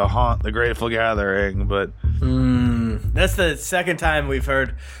back to haunt the Grateful Gathering, but... That's the second time we've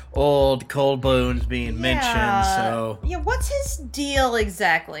heard old cold bones being mentioned, so... Yeah, what's his deal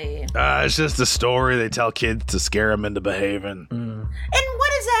exactly? It's just a story they tell kids to scare them into behaving. And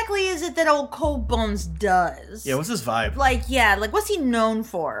what exactly is it that old Cold Bones does? Yeah, what's his vibe? What's he known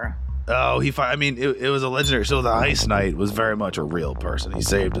for? Oh, it was a legendary. So the Ice Knight was very much a real person. He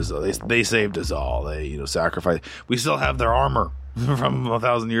saved us. They saved us all. They, sacrificed. We still have their armor from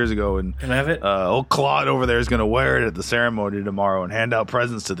 1,000 years ago. And can I have it? Old Claude over there is going to wear it at the ceremony tomorrow and hand out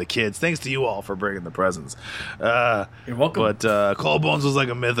presents to the kids. Thanks to you all for bringing the presents. You're welcome. But Cold Bones was like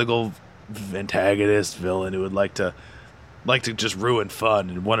a mythical antagonist villain who would like to just ruin fun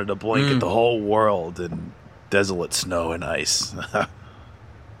and wanted to blanket the whole world in desolate snow and ice.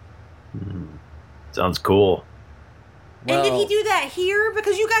 Sounds cool. And did he do that here?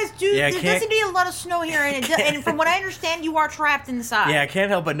 Because you guys do. Yeah, there doesn't be a lot of snow here, and from what I understand, you are trapped inside. Yeah, I can't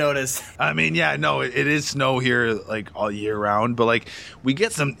help but notice. I mean, yeah, no, it is snow here like all year round, but like we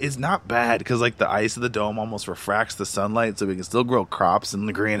get some. It's not bad because like the ice of the dome almost refracts the sunlight, so we can still grow crops in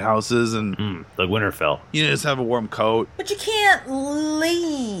the greenhouses and like Winterfell. You just have a warm coat. But you can't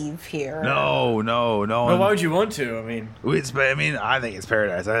leave here. No. Well, why would you want to? I mean, I think it's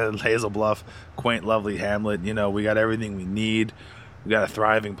paradise. Hazel Bluff, quaint, lovely hamlet. You know, we got everything we need. We got a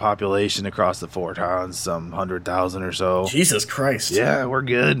thriving population across the 4 towns, some 100,000 or so. Jesus Christ. Yeah, we're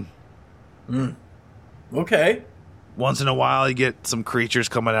good. Okay. Once in a while, you get some creatures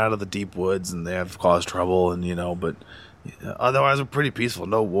coming out of the deep woods, and they have caused trouble, and but otherwise, we're pretty peaceful.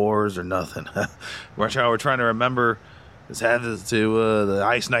 No wars or nothing. We're trying to remember this had to the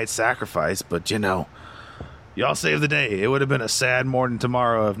Ice Knight sacrifice, but y'all saved the day. It would have been a sad morning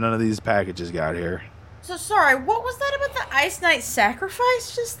tomorrow if none of these packages got here. So sorry, what was that about the Ice Knight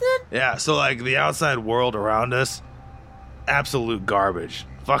sacrifice just then? Yeah, so like the outside world around us, absolute garbage.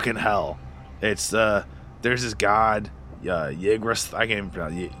 Fucking hell. It's there's this god, Yggdrasil, I can't even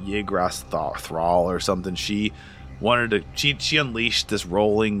pronounce it, Yggdrasil or something. She unleashed this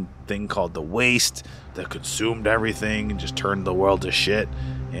rolling thing called the Waste that consumed everything and just turned the world to shit.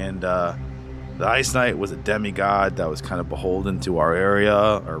 And the Ice Knight was a demigod that was kind of beholden to our area,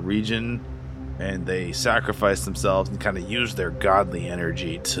 our region, and they sacrificed themselves and kind of used their godly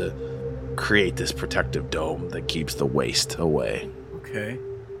energy to create this protective dome that keeps the Waste away. Okay.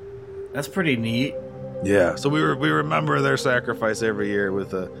 That's pretty neat. Yeah, so we remember their sacrifice every year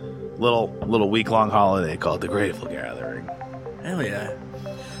with a little week-long holiday called the Grateful Gathering. Hell yeah.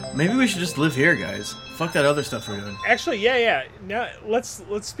 Maybe we should just live here, guys. Fuck that other stuff we're doing. Actually, yeah. Now let's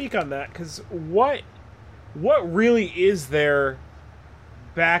speak on that, because what really is there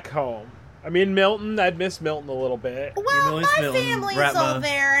back home? I mean, Milton. I'd miss Milton a little bit. Well, my family's all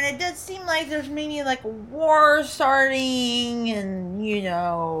there, and it does seem like there's maybe like a war starting, and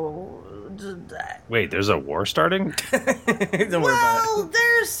Wait, there's a war starting? Don't worry about it. Well,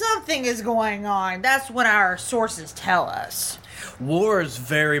 there's something is going on. That's what our sources tell us. War is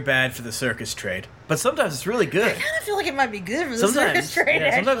very bad for the circus trade, but sometimes it's really good. I kind of feel like it might be good for the circus trade.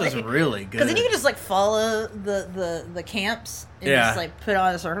 Yeah, sometimes it's really good. Because then you can just like follow the camps and just like put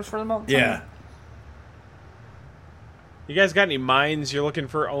on a circus for them all the time. Yeah. You guys got any mines you're looking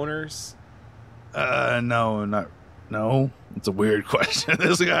for owners? No. It's a weird question.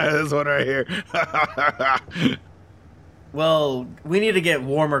 This one right here. Well, we need to get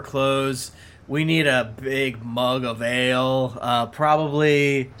warmer clothes. We need a big mug of ale.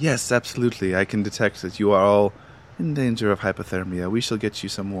 Probably. Yes, absolutely. I can detect that you are all in danger of hypothermia. We shall get you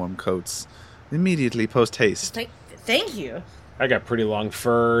some warm coats immediately post haste. Thank you. I got pretty long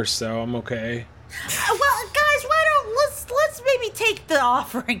fur, so I'm okay. Well, guys, why don't let's maybe take the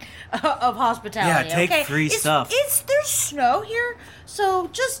offering of hospitality. Yeah, take free stuff. There's snow here, so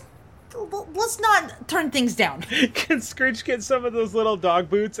just let's not turn things down. Can Scrooge get some of those little dog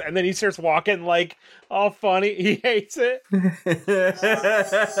boots, and then he starts walking like all funny? He hates it.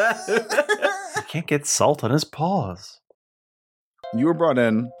 He can't get salt on his paws. You were brought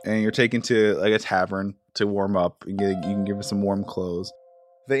in, and you're taken to like a tavern to warm up. You can give him some warm clothes.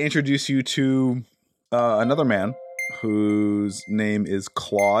 They introduce you to another man whose name is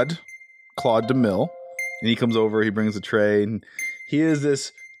Claude DeMille. And he comes over, he brings a tray, and he is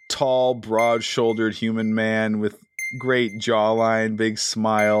this tall, broad-shouldered human man with great jawline, big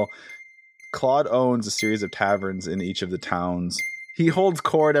smile. Claude owns a series of taverns in each of the towns. He holds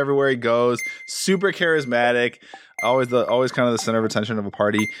court everywhere he goes, super charismatic, always kind of the center of attention of a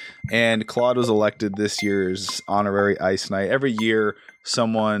party. And Claude was elected this year's honorary Ice Knight. Every year,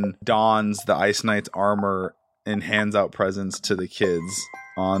 someone dons the Ice Knight's armor and hands out presents to the kids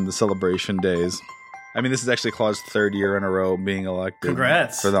on the celebration days. I mean, this is actually Claude's 3rd year in a row being elected.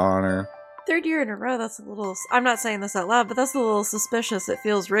 Congrats. For the honor. 3rd year in a row, that's a little... I'm not saying this out loud, but that's a little suspicious. It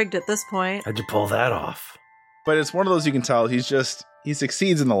feels rigged at this point. How'd you pull that off? But it's one of those you can tell he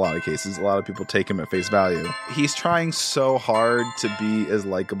succeeds in a lot of cases. A lot of people take him at face value. He's trying so hard to be as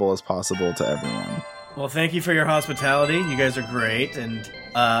likable as possible to everyone. Well, thank you for your hospitality. You guys are great, and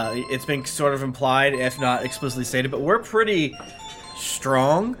it's been sort of implied, if not explicitly stated, but we're pretty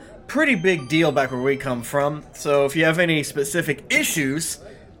strong. Pretty big deal back where we come from. So if you have any specific issues,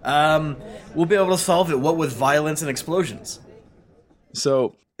 we'll be able to solve it, what with violence and explosions.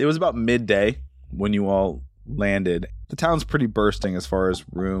 So it was about midday when you all landed. The town's pretty bursting as far as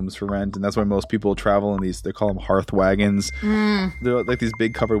rooms for rent, and that's why most people travel in these, they call them hearth wagons. They're like these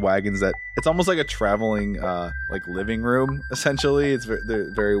big covered wagons that it's almost like a traveling like living room essentially.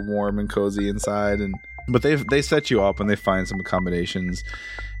 They're very warm and cozy inside, and But they set you up and they find some accommodations.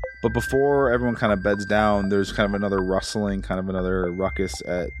 But before everyone kind of beds down, there's kind of another rustling, kind of another ruckus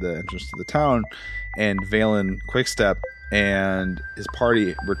at the entrance to the town. And Valen Quickstep and his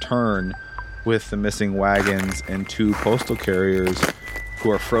party return with the missing wagons and 2 postal carriers who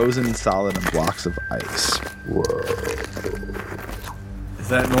are frozen solid in blocks of ice. Whoa. Is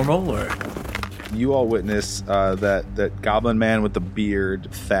that normal, or? You all witness that goblin man with the beard,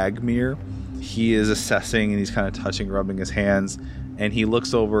 Thagmir. He is assessing and he's kind of touching, rubbing his hands. And he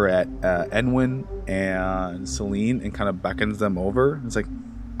looks over at Enwin and Celine and kind of beckons them over. It's like,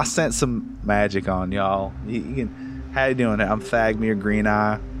 I sent some magic on y'all. You can, how you doing? I'm Thagmir Green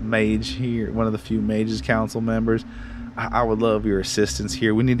Eye, mage here, one of the few Mages Council members. I would love your assistance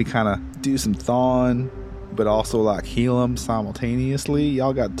here. We need to kind of do some thawing, but also like heal them simultaneously.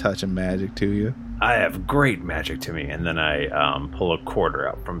 Y'all got touching magic to you. I have great magic to me, and then I pull a quarter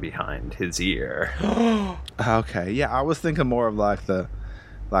out from behind his ear. Okay, yeah, I was thinking more of like the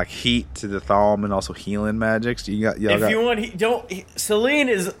heat to the thumb and also healing magics. You got Celine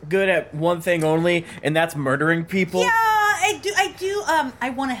is good at one thing only, and that's murdering people. Yeah, I do.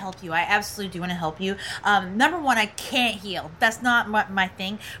 I want to help you. I absolutely do want to help you. Number one, I can't heal. That's not my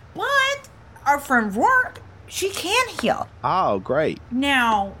thing. But our friend Rourke, she can heal. Oh, great.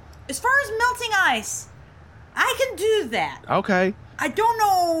 Now, as far as melting ice, I can do that. Okay. I don't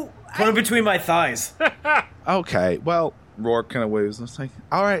know. Put it between my thighs. Okay, well, Rourke kind of waves and it's like,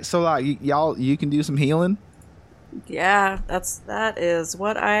 all right, so like you can do some healing? Yeah, that is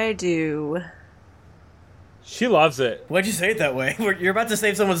what I do. She loves it. Why'd you say it that way? You're about to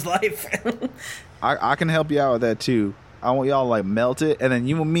save someone's life. I can help you out with that too. I want y'all to like melt it, and then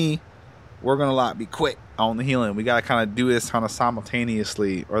you and me, we're gonna like be quick on the healing. We gotta kind of do this kind of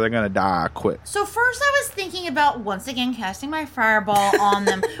simultaneously, or they're gonna die quick. So first, I was thinking about once again casting my fireball on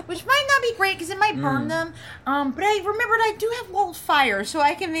them, which might not be great because it might burn them. But I remembered I do have wall of fire, so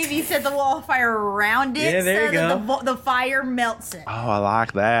I can maybe set the wall of fire around it, Yeah, there you go. the fire melts it. Oh, I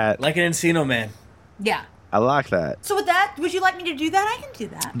like that. Like an Encino Man. Yeah. I like that. So with that, would you like me to do that? I can do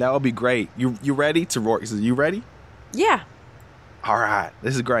that. That would be great. You ready? To Rourke says, you ready? Yeah. All right,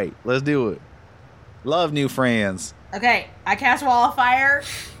 this is great. Let's do it. Love new friends. Okay, I cast wall of fire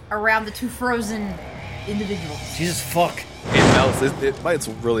around the 2 frozen individuals. Jesus fuck. It melts. It melts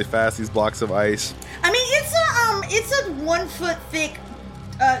really fast. These blocks of ice. I mean, it's a 1 foot thick,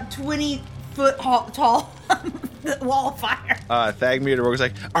 20 foot tall wall of fire. Thagmir to Rourke's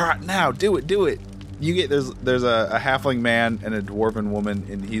like, all right, now do it. You get there's a halfling man and a dwarven woman,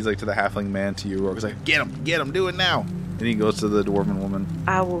 and he's like to the halfling man to you. Rourke's like, get him, do it now. And he goes to the dwarven woman.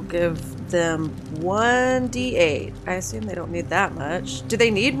 I will give them 1d8. I assume they don't need that much. Do they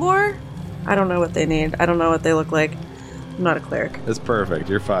need more? I don't know what they need. I don't know what they look like. I'm not a cleric. That's perfect.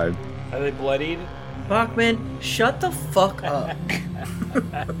 You're fine. Are they bloodied? Bachman, shut the fuck up.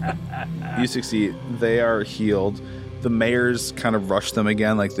 You succeed. They are healed. The mayors kind of rush them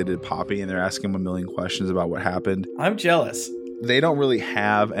again like they did Poppy, and they're asking them a million questions about what happened. I'm jealous. They don't really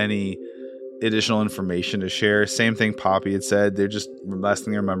have any additional information to share. Same thing Poppy had said. They're just, last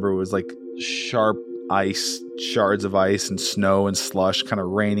thing I remember was like sharp ice, shards of ice and snow and slush kind of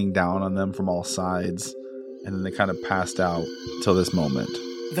raining down on them from all sides. And then they kind of passed out till this moment.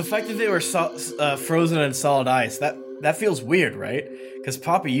 The fact that they were frozen in solid ice, that feels weird, right? Because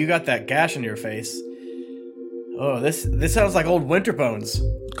Poppy, you got that gash in your face. Oh, this sounds like old winter bones.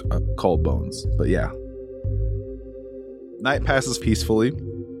 Cold bones, but yeah. Night passes peacefully.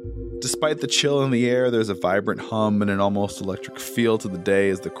 Despite the chill in the air, there's a vibrant hum and an almost electric feel to the day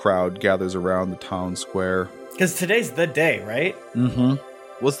as the crowd gathers around the town square. Because today's the day, right? Mm-hmm.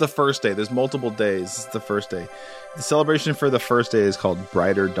 What's the first day? There's multiple days. This is the first day. The celebration for the first day is called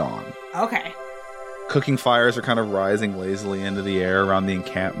Brighter Dawn. Okay. Cooking fires are kind of rising lazily into the air around the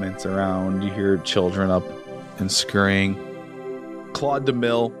encampments around. You hear children up and scurrying. Claude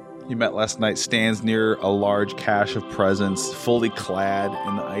DeMille, you met last night, stands near a large cache of presents, fully clad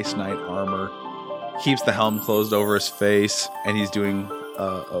in the Ice Knight armor. Keeps the helm closed over his face, and he's doing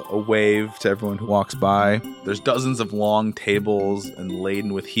a wave to everyone who walks by. There's dozens of long tables and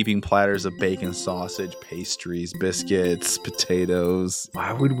laden with heaping platters of bacon, sausage, pastries, biscuits, potatoes.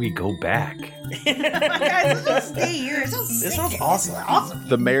 Why would we go back? Guys, let's just stay here. This sounds awesome.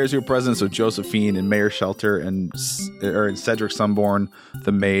 The mayors who are present, so Josephine and Mayor Shelter and Cedric Sunborn,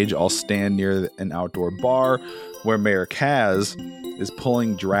 the mage, all stand near an outdoor bar where Mayor Kaz is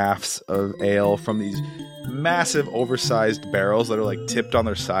pulling drafts of ale from these massive oversized barrels that are like tipped on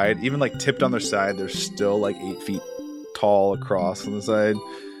their side. Even like tipped on their side, they're still like 8 feet tall across on the side.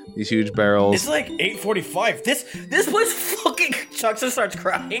 These huge barrels. It's like 8:45. This place fucking Chuck just starts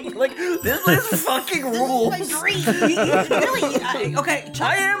crying. Like, this fucking rules. This is my dream. Really? Okay, Chuck.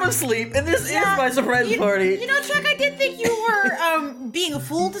 I am asleep, and this is my surprise party. You know, Chuck, I did think you were being a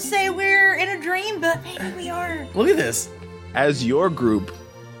fool to say we're in a dream, but maybe we are. Look at this. As your group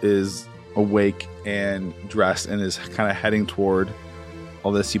is awake and dressed and is kind of heading toward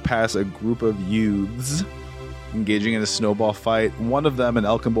all this, you pass a group of youths engaging in a snowball fight. One of them, an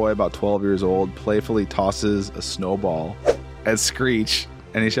elkin boy about 12 years old, playfully tosses a snowball at Screech,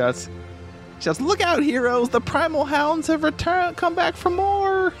 and he shouts, "Look out, heroes! The primal hounds have returned. Come back for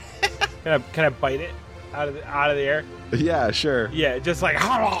more!" Can I bite it out of the air? Yeah, sure. Yeah, just like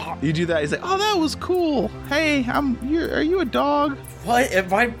you do that. He's like, "Oh, that was cool. Hey, are you a dog?" What?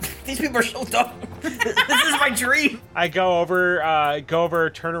 These people are so dumb. This is my dream. I go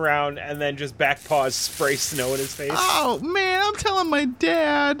over, turn around, and then just back paws spray snow in his face. Oh man, I'm telling my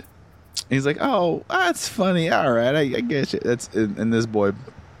dad. He's like, "Oh, that's funny. All right, I get you." And this boy,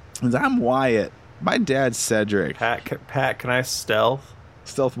 he's like, "I'm Wyatt. My dad's Cedric." Pat, can I stealth?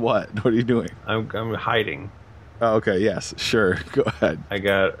 Stealth what? What are you doing? I'm hiding. Oh, okay, yes, sure. Go ahead. I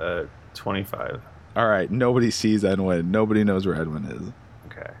got 25. All right, nobody sees Edwin. Nobody knows where Edwin is.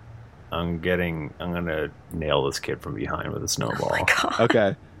 Okay. I'm gonna nail this kid from behind with a snowball. Oh my God.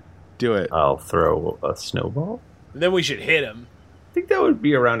 Okay. Do it. I'll throw a snowball. Then we should hit him. I think that would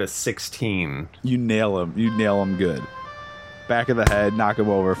be around a 16. You nail him. You nail him good. Back of the head, knock him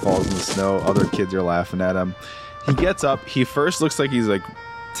over, falls in the snow. Other kids are laughing at him. He gets up. He first looks like he's like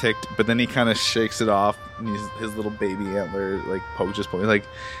ticked, but then he kind of shakes it off. And his little baby antler like poaches.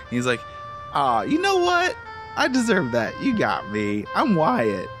 He's like, you know what? I deserve that. You got me. I'm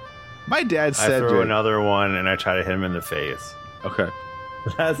Wyatt. My dad said. I throw another one and I try to hit him in the face. Okay.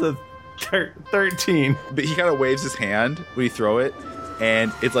 That's a 13. But he kind of waves his hand when you throw it,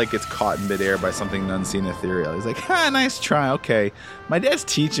 and it's like it's caught in midair by something unseen ethereal. He's like, nice try. Okay. My dad's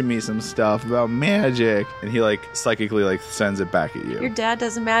teaching me some stuff about magic. And he like psychically like sends it back at you. Your dad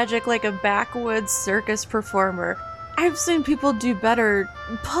does magic like a backwoods circus performer. I've seen people do better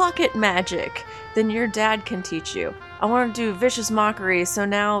pocket magic than your dad can teach you. I want to do vicious mockery, so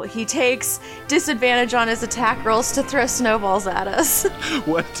now he takes disadvantage on his attack rolls to throw snowballs at us.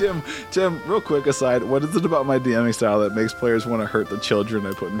 What, Tim, real quick aside, what is it about my DMing style that makes players want to hurt the children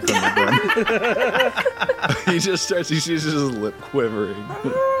I put in front of them? He just sees his lip quivering.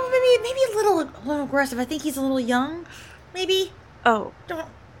 Maybe a little aggressive. I think he's a little young. Maybe. Oh.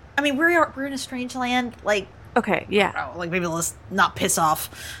 We're in a strange land. Like. Okay, yeah. Like maybe let's not piss off.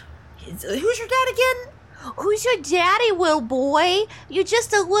 Who's your dad again? Who's your daddy, little boy? You're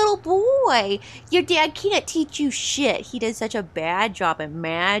just a little boy. Your dad can't teach you shit. He does such a bad job at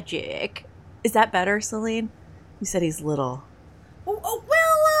magic. Is that better, Celine? You said he's little.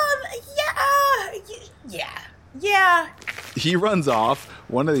 Yeah. He runs off.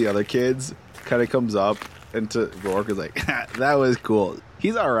 One of the other kids kind of comes up and to Rourke is like, that was cool.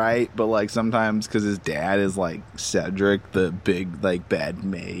 He's all right, but like sometimes because his dad is like Cedric, the big like bad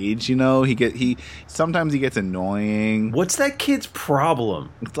mage, you know, sometimes he gets annoying. What's that kid's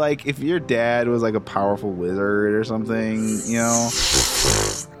problem? It's like if your dad was like a powerful wizard or something, you know.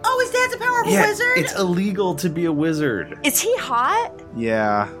 Oh, his dad's a powerful wizard? It's illegal to be a wizard. Is he hot?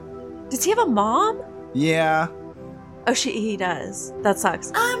 Yeah. Does he have a mom? Yeah. Oh, he does. That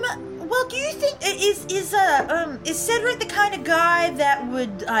sucks. Well, do you think is Cedric the kind of guy that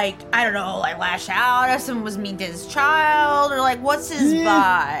would lash out if someone was mean to his child, or like what's his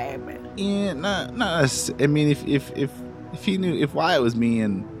vibe? Yeah, not. I mean, if he knew if Wyatt was me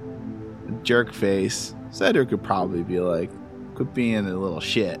and jerk face, Cedric could probably be like, quit being a little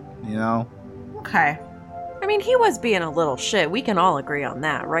shit, you know? Okay. I mean, he was being a little shit. We can all agree on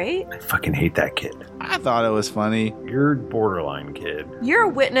that, right? I fucking hate that kid. I thought it was funny. You're a borderline kid. You're a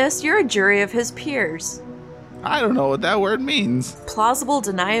witness. You're a jury of his peers. I don't know what that word means. Plausible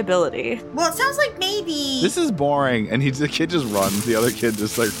deniability. Well, it sounds like maybe... This is boring. And the kid just runs. The other kid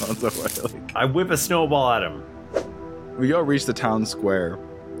just like runs away. Like... I whip a snowball at him. We go reach the town square.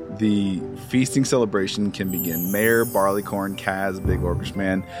 The feasting celebration can begin. Mayor Barleycorn, Kaz, Big Orcish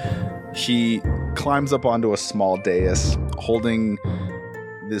Man, he climbs up onto a small dais holding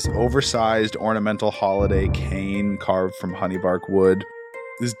this oversized ornamental holiday cane carved from honeybark wood.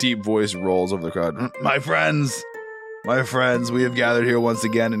 His deep voice rolls over the crowd. My friends, we have gathered here once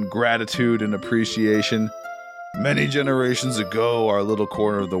again in gratitude and appreciation. Many generations ago, our little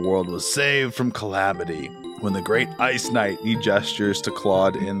corner of the world was saved from calamity. When the great Ice Knight, he gestures to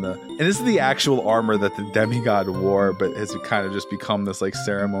Claude and this is the actual armor that the demigod wore, but has kind of just become this like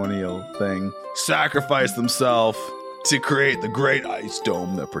ceremonial thing, sacrificed himself to create the great ice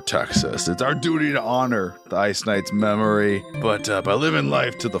dome that protects us. It's our duty to honor the Ice Knight's memory, but by living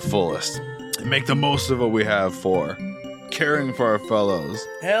life to the fullest and make the most of what we have for caring for our fellows.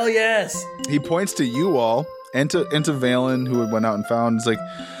 Hell yes. He points to you all and to Valen, who had went out and found. It's like,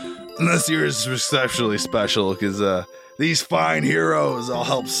 this year is exceptionally special because these fine heroes all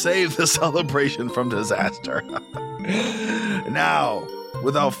help save the celebration from disaster. Now,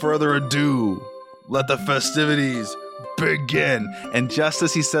 without further ado, let the festivities begin. And just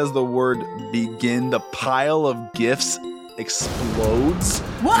as he says the word begin, the pile of gifts explodes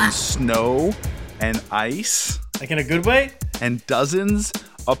in snow and ice. Like in a good way? And dozens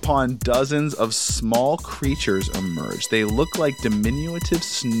upon dozens of small creatures emerge. They look like diminutive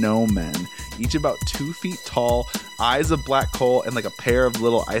snowmen, each about 2 feet tall, eyes of black coal, and like a pair of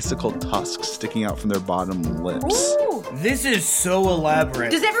little icicle tusks sticking out from their bottom lips. Ooh, this is so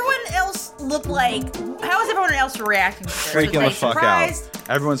elaborate. Does everyone else look like... How is everyone else reacting to this? Freaking the fuck surprised? out.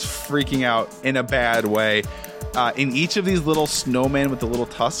 Everyone's freaking out in a bad way. In each of these little snowmen with the little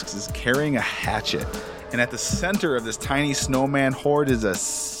tusks is carrying a hatchet. And at the center of this tiny snowman horde is a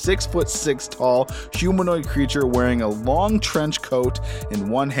 6'6" tall humanoid creature wearing a long trench coat. In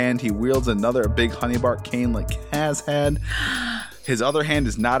one hand, he wields another big honeybark cane like Kaz had. His other hand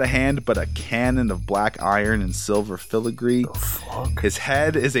is not a hand, but a cannon of black iron and silver filigree. His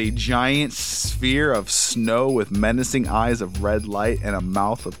head is a giant sphere of snow with menacing eyes of red light and a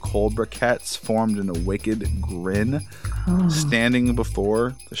mouth of cold briquettes formed in a wicked grin. Standing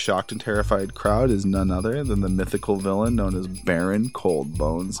before the shocked and terrified crowd is none other than the mythical villain known as Baron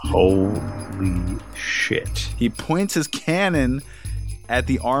Coldbones. Holy shit. He points his cannon at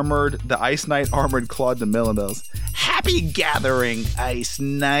the Ice Knight armored Claude de Millibels. Happy gathering, Ice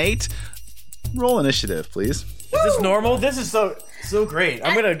Knight. Roll initiative, please. Is this normal? This is so great.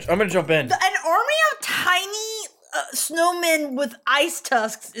 I'm gonna jump in. An army of tiny snowmen with ice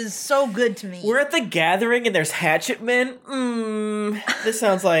tusks is so good to me. We're at the gathering and there's hatchet men. This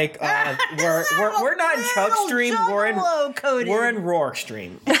sounds like we're not in Chuck Stream. We're in Rourke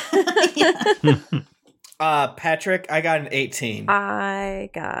Stream. Patrick, I got an 18. I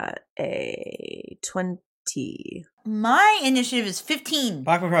got a 20. My initiative is 15.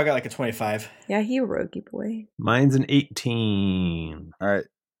 Bachman probably got like a 25. Yeah, he a roguey boy. Mine's an 18. All right.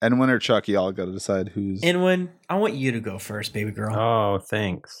 Enwin or Chuck, y'all got to decide who's... Enwin, I want you to go first, baby girl. Oh,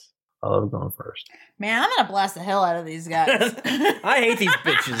 thanks. I love going first. Man, I'm gonna blast the hell out of these guys. I hate these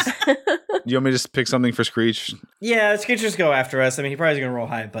bitches. You want me to just pick something for Screech? Yeah, Screech just go after us. I mean, he probably is gonna roll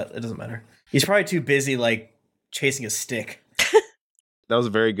high, but it doesn't matter. He's probably too busy, like, chasing a stick. That was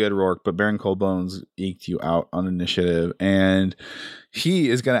a very good, Rourke, but Baron Coldbones eked you out on initiative, and he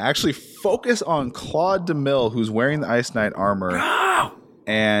is going to actually focus on Claude DeMille, who's wearing the Ice Knight armor,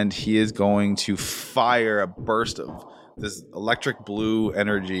 and he is going to fire a burst of this electric blue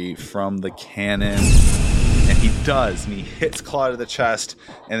energy from the cannon, and he does, and he hits Claude in the chest,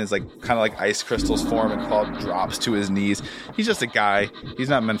 and it's like kind of like ice crystals form, and Claude drops to his knees. He's just a guy; he's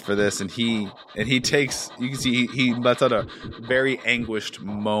not meant for this, and he takes. You can see he lets out a very anguished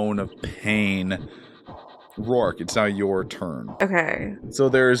moan of pain. Rourke, it's now your turn. Okay. So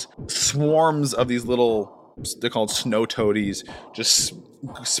there's swarms of these little, they're called snow toadies, just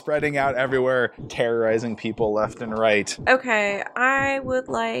spreading out everywhere, terrorizing people left and right. Okay, I would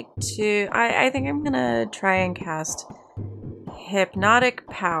like to... I think I'm gonna try and cast Hypnotic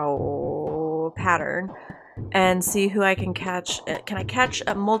Pattern and see who I can catch. Can I catch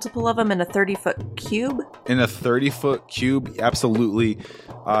a multiple of them in a 30-foot cube? In a 30-foot cube, absolutely.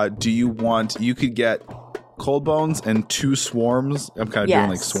 Do you want... You could get Coldbones and 2 swarms. I'm kind of doing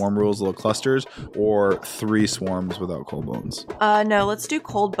like swarm rules, little clusters, or 3 swarms without Coldbones. No, let's do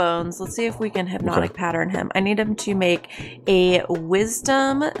Coldbones. Let's see if we can Hypnotic Pattern him. I need him to make a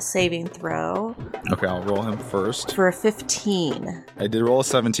Wisdom saving throw. Okay, I'll roll him first. For a 15. I did roll a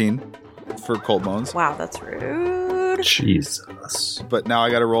 17 for Coldbones. Wow, that's rude. Jesus. But now I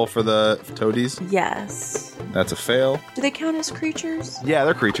got to roll for the toadies? Yes. That's a fail. Do they count as creatures? Yeah,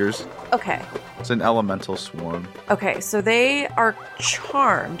 they're creatures. Okay. It's an elemental swarm. Okay, so they are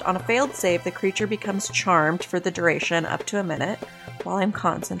charmed. On a failed save, the creature becomes charmed for the duration up to a minute while I'm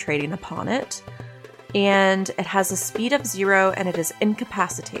concentrating upon it. And it has a speed of 0 and it is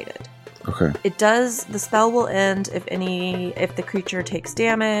incapacitated. Okay. The spell will end if the creature takes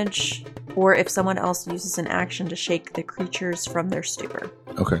damage or if someone else uses an action to shake the creatures from their stupor.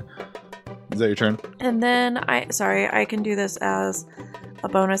 Okay. Is that your turn? And then I can do this as a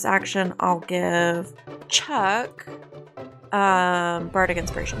bonus action. I'll give Chuck Bardic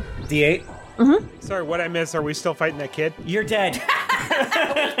Inspiration. D8? Mm-hmm. Sorry, what I missed? Are we still fighting that kid? You're dead.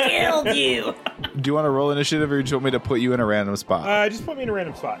 Killed you. Do you want to roll initiative, or do you just want me to put you in a random spot? Just put me in a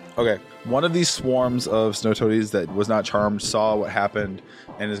random spot. Okay. One of these swarms of snow toadies that was not charmed saw what happened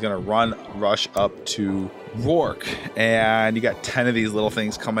and is going to rush up to Rourke. And you got 10 of these little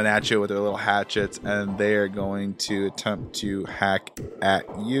things coming at you with their little hatchets, and they are going to attempt to hack at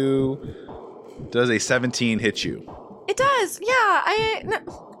you. Does a 17 hit you? It does. Yeah.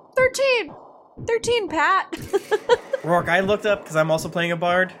 13. 13, Pat. Rourke, I looked up, because I'm also playing a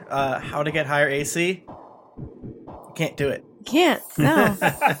bard, how to get higher AC. Can't do it. Can't. No.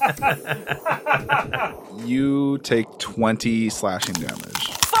 You take 20 slashing damage.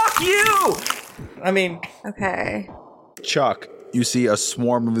 Fuck you! I mean... Okay. Chuck, you see a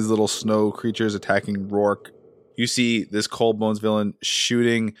swarm of these little snow creatures attacking Rourke. You see this Cold Bones villain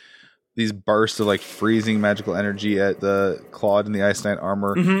shooting these bursts of like freezing magical energy at the Claude and the Ice Knight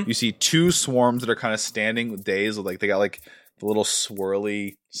armor. Mhm. You see two swarms that are kind of standing with days, like they got like the little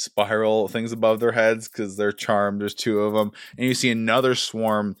swirly spiral things above their heads because they're charmed. There's two of them. And you see another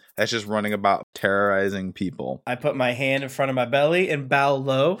swarm that's just running about terrorizing people. I put my hand in front of my belly and bow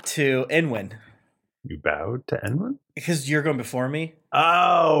low to Inwin. You bowed to Enwin? Because you're going before me.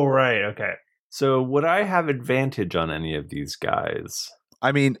 Oh, right. Okay. So would I have advantage on any of these guys?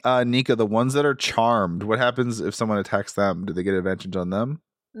 I mean, Nika, the ones that are charmed, what happens if someone attacks them? Do they get advantage on them?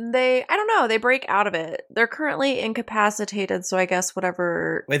 I don't know. They break out of it. They're currently incapacitated, so I guess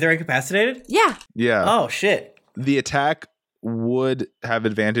whatever. Wait, they're incapacitated? Yeah. Yeah. Oh, shit. The attack would have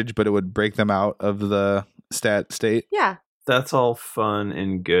advantage, but it would break them out of the state. Yeah. That's all fun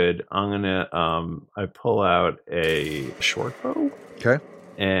and good. I'm gonna I pull out a short bow. Okay.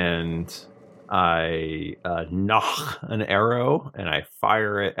 And I knock an arrow and I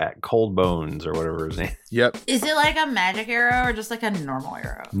fire it at Cold Bones or whatever his name is. Yep. Is it like a magic arrow or just like a normal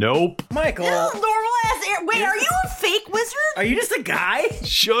arrow? Nope. Michael. Normal ass arrow. Wait, are you a fake wizard? Are you just a guy?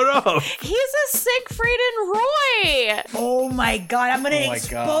 Shut up. He's a Siegfried and Roy. Oh my god, I'm gonna Oh my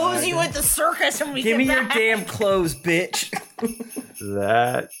expose God. you at the circus when we Give get me your back. damn clothes, bitch.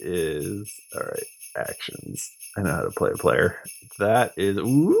 That is all right. Actions. I know how to play a player. That is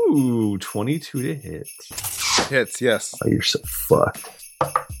 22 to hit. Hits, yes. Oh, you're so fucked.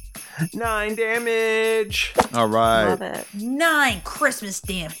 9 damage. All right. Love it. 9 Christmas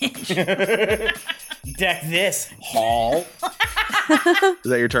damage. Deck this, Hall. Is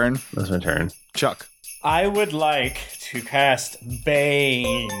that your turn? That's my turn. Chuck. I would like to cast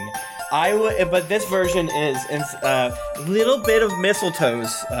Bane. But this version is a little bit of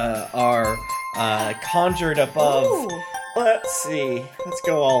mistletoes are conjured above. Ooh. Let's see. Let's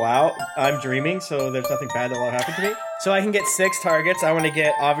go all out. I'm dreaming, so there's nothing bad that will happen to me. So I can get 6 targets. I want to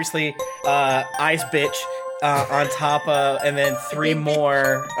get, obviously, Ice Bitch on top of, and then 3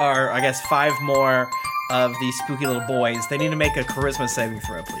 more, or I guess 5 more of these spooky little boys. They need to make a charisma saving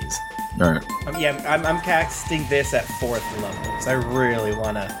throw, please. All right. I'm casting this at 4th level, because I really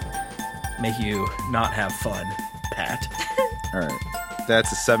want to make you not have fun, Pat. All right.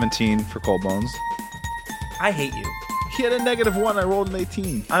 That's a 17 for Cold Bones. I hate you. He had a -1. I rolled an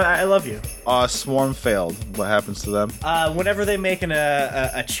 18. I love you. Swarm failed. What happens to them? Whenever they make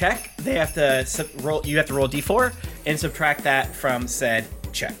a check, they have to roll. You have to roll d4 and subtract that from said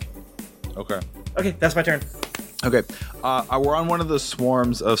check. Okay. Okay, that's my turn. Okay. We're on one of the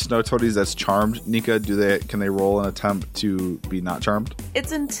swarms of snow toadies that's charmed. Nika, can they roll an attempt to be not charmed?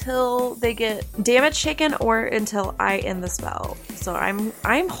 It's until they get damage taken or until I end the spell. So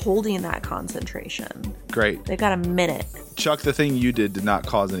I'm holding that concentration. Great. They've got a minute. Chuck, the thing you did not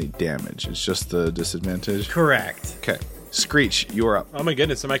cause any damage. It's just the disadvantage. Correct. Okay. Screech, you're up. Oh my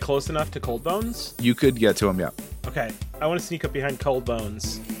goodness, am I close enough to Cold Bones? You could get to him, yeah. Okay, I want to sneak up behind Cold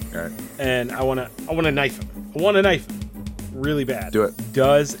Bones. All right. And I want to knife him. I want to knife him. Really bad. Do it.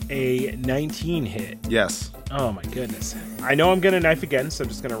 Does a 19 hit? Yes. Oh my goodness. I know I'm going to knife again, so I'm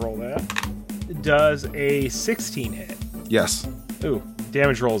just going to roll that. Does a 16 hit? Yes. Ooh,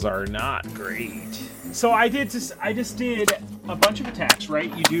 damage rolls are not great. So I just did a bunch of attacks, right?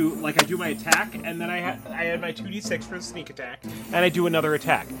 I do my attack, and then I had my 2d6 for the sneak attack, and I do another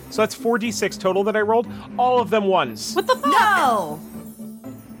attack. So that's 4d6 total that I rolled. All of them ones. What the fuck? No!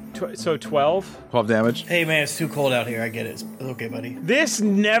 So 12? 12 damage. Hey man, it's too cold out here. I get it. It's okay, buddy. This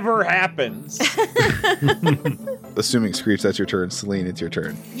never happens. Assuming Screech, that's your turn. Celine, it's your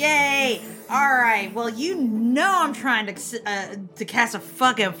turn. Yay! Alright, well, you know I'm trying to cast a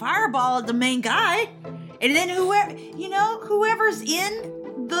fucking fireball at the main guy. And then whoever's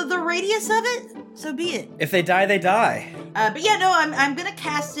in the radius of it, so be it. If they die, they die. But yeah, no, I'm gonna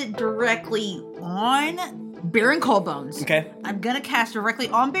cast it directly on Baron Coldbones. Okay. I'm gonna cast directly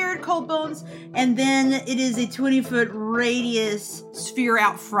on Baron Coldbones, and then it is a 20-foot radius sphere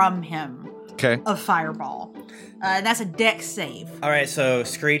out from him. Okay. Of fireball. That's a dex save. All right, so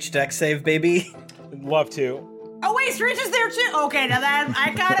Screech dex save, baby. I'd love to. Oh wait, Screech is there too. Okay, now that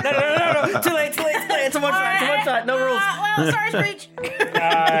I got it. No. Too late. It's a one shot. No rules. Well, sorry, Screech.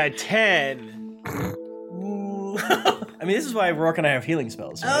 10. I mean, this is why Rourke and I have healing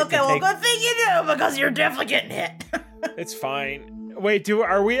spells. Right? Okay, well, good thing you do, because you're definitely getting hit. It's fine. Wait,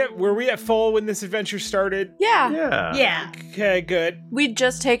 were we at full when this adventure started? Yeah. Yeah. Okay, good. We'd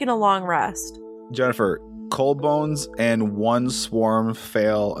just taken a long rest. Jennifer, Coldbones and one swarm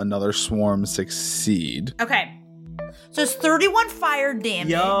fail, another swarm succeed. Okay. So it's 31 fire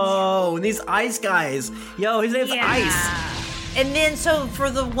damage. Yo, and these ice guys. Yo, his name's Ice. And then, so for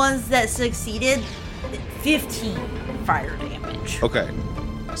the ones that succeeded, 15 fire damage. Okay.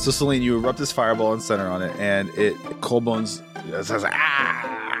 So Celine, you erupt this fireball and center on it, and Coldbones says,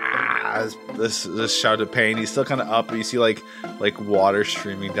 this shout of pain. He's still kind of up, but you see like water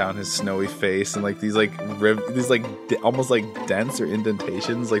streaming down his snowy face, and like these almost like dents or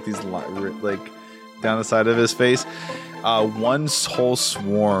indentations, like these like down the side of his face. One whole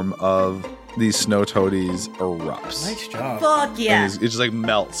swarm of these snow toadies erupts. Nice job. Fuck yeah. And it just like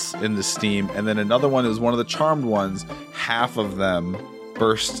melts into steam, and then another one is one of the charmed ones. Half of them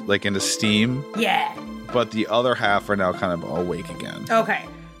burst like into steam. Yeah. But the other half are now kind of awake again. Okay.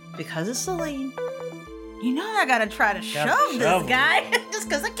 Because it's Celine, you know I gotta try to shove this guy just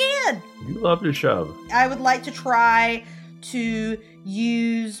because I can. You love to shove. I would like to try to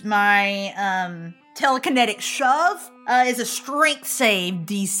use my telekinetic shove. It's a strength save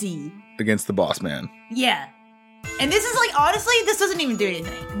DC. Against the boss man. Yeah. And this is like, honestly, this doesn't even do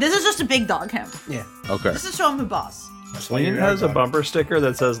anything. This is just a big dog him. Yeah. Okay. This is show him who boss. Celine has a bumper sticker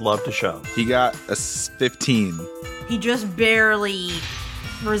that says love to shove. He got a 15. He just barely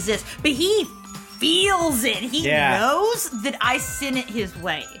resists. But he feels it. He knows that I sent it his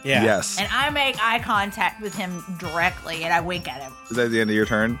way. Yeah. Yes. And I make eye contact with him directly and I wink at him. Is that the end of your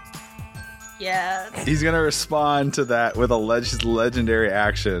turn? Yes. He's going to respond to that with his legendary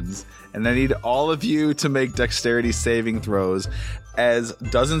actions. And I need all of you to make dexterity saving throws as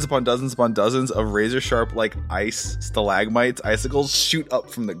dozens upon dozens upon dozens of razor-sharp, like ice stalagmites, icicles, shoot up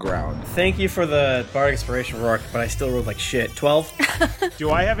from the ground. Thank you for the Bardic Inspiration, Rourke, but I still rolled like shit. 12?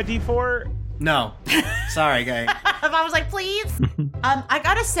 Do I have a D4? No. Sorry, guy. If I was like, please. I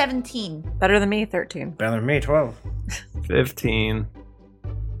got a 17. Better than me, 13. Better than me, 12. 15.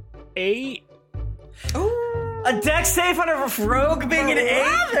 8. A dex save on a rogue being an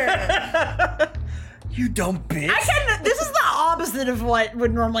 8? You dumb bitch. This is the opposite of what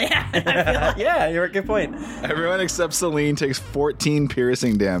would normally happen, I feel like. Yeah, you're a good point. Everyone except Celine takes 14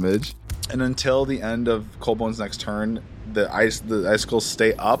 piercing damage. And until the end of Coldbone's next turn, the icicles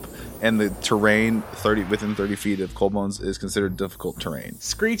stay up, and the terrain within 30 feet of Coldbone's is considered difficult terrain.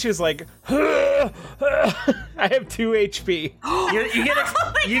 Screech is like, I have 2 HP.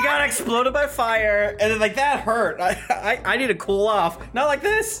 You got exploded by fire, and then like that hurt. I need to cool off. Not like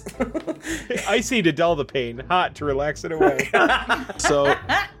this. Icy to dull the pain, hot to relax it away. So,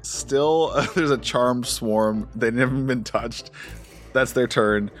 still, there's a charmed swarm. They've never been touched. That's their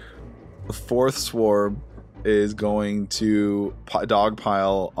turn. The fourth swarm is going to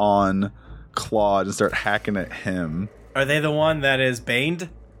dogpile on Claude and start hacking at him. Are they the one that is baned?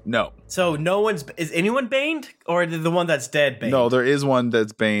 No. So is anyone baned? Or the one that's dead baned? No, there is one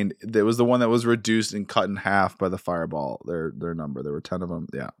that's baned. It was the one that was reduced and cut in half by the fireball. Their number. There were 10 of them.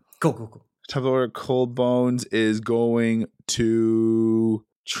 Yeah. Cool. Top of the order, Coldbones is going to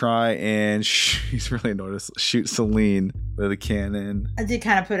try and he's really noticed shoot Celine with a cannon. I did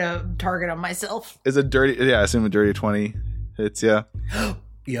kind of put a target on myself. Is a dirty? I assume a dirty 20 hits. Yeah.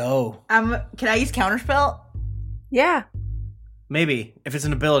 Yo. Can I use counterspell? Yeah. Maybe if it's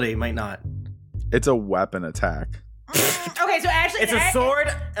an ability, might not. It's a weapon attack. Okay, so actually, it's a sword.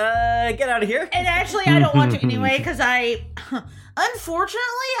 Get out of here. And actually, I don't want to anyway because unfortunately,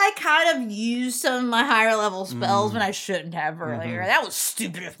 I kind of used some of my higher level spells when I shouldn't have earlier. That was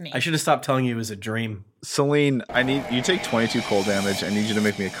stupid of me. I should have stopped telling you it was a dream. Celine, I need you take 22 cold damage. I need you to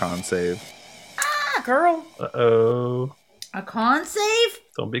make me a con save. Ah, girl. Uh-oh. A con save?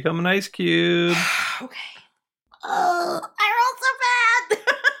 Don't become an ice cube. Okay. Oh, I rolled so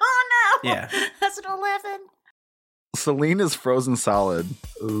bad. Oh no. Yeah. That's an 11. Celine is frozen solid.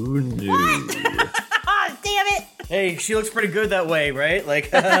 Oh no. Damn it. Hey, she looks pretty good that way, right?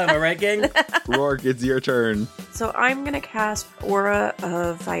 Like, am I right, gang? Rourke, it's your turn. So I'm going to cast Aura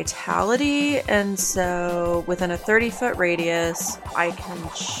of Vitality, and so within a 30-foot radius, I can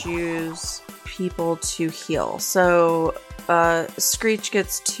choose people to heal. So Screech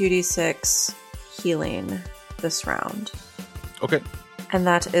gets 2d6 healing this round. Okay. And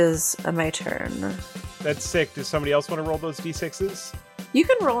that is my turn. That's sick. Does somebody else want to roll those d6s? You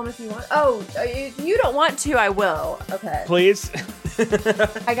can roll them if you want. Oh, if you don't want to, I will. Okay. Please.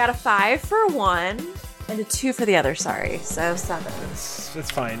 I got a 5 for one and a 2 for the other, sorry. So 7.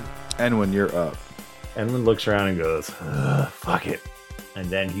 That's fine. Enwin, you're up. Enwin looks around and goes, fuck it. And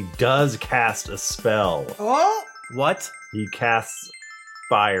then he does cast a spell. Oh? What? He casts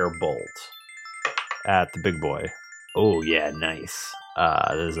Firebolt at the big boy. Oh, yeah, nice.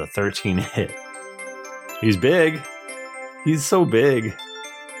 There's a 13 hit. He's big. He's so big.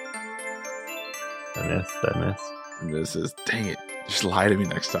 That miss. This is, dang it. Just lie to me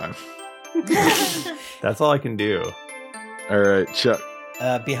next time. That's all I can do. All right, Chuck.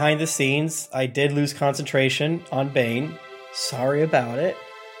 Behind the scenes, I did lose concentration on Bane. Sorry about it.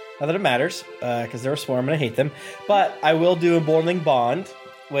 Not that it matters, because they're a swarm and I hate them. But I will do Emboldening Bond,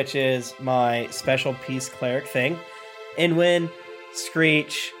 which is my special peace cleric thing. Enwin,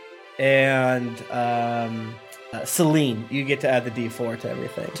 Screech, and Celine, you get to add the D4 to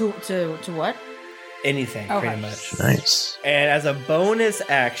everything. To what? Anything, Okay. pretty much. Nice. And as a bonus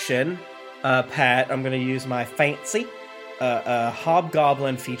action, Pat, I'm going to use my fancy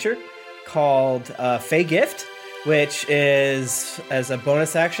Hobgoblin feature called Fey Gift, which is, as a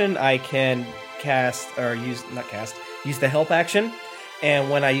bonus action, I can use the help action.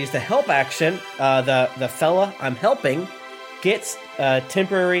 And when I use the help action, the fella I'm helping gets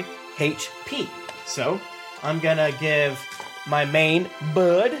temporary HP. So I'm going to give my main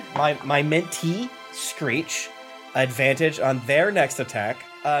bud, my mentee, Screech, advantage on their next attack.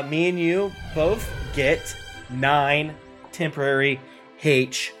 Me and you both get 9 temporary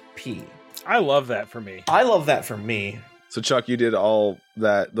HP. I love that for me. I love that for me. So, Chuck, you did all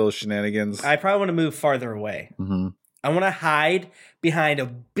those shenanigans. I probably want to move farther away. Mm-hmm. I want to hide behind a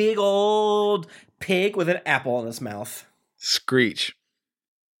big old pig with an apple in his mouth. Screech.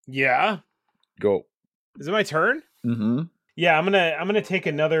 Yeah. Go. Is it my turn? Mm-hmm. Yeah, I'm gonna take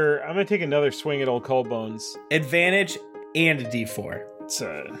another swing at old Cold Bones. Advantage and a D4. It's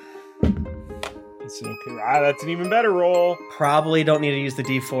okay. That's an even better roll. Probably don't need to use the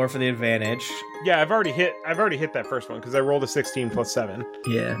D4 for the advantage. Yeah, I've already hit that first one because I rolled a 16 plus 7.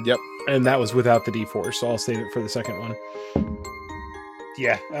 Yeah. Yep. And that was without the D4, so I'll save it for the second one.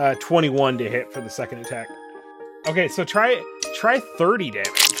 Yeah, 21 to hit for the second attack. Okay, so try 30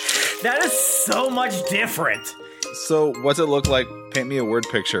 damage. That is so much different. So, what's it look like? Paint me a word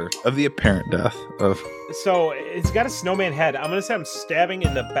picture of the apparent death of. So, it's got a snowman head. I'm going to say I'm stabbing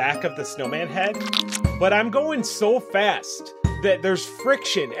in the back of the snowman head, but I'm going so fast that there's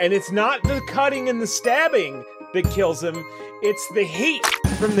friction, and it's not the cutting and the stabbing that kills him. It's the heat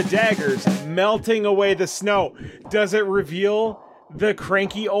from the daggers melting away the snow. Does it reveal the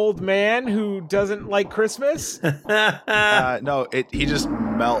cranky old man who doesn't like Christmas? No, he just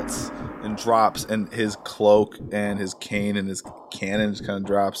melts and drops, and his cloak and his cane and his cannon just kind of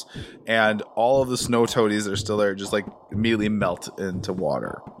drops, and all of the snow toadies that are still there just like immediately melt into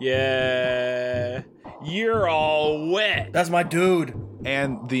water. Yeah, you're all wet. That's my dude.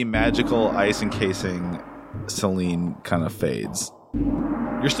 And the magical ice encasing Celine kind of fades.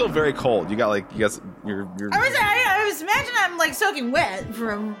 You're still very cold. You got you're. I was imagining I'm like soaking wet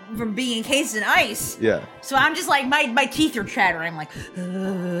from being encased in ice. Yeah. So I'm just like my teeth are chattering. I'm like,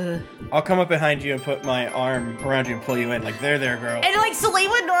 I'll come up behind you and put my arm around you and pull you in. Like, there, girl. And like Celine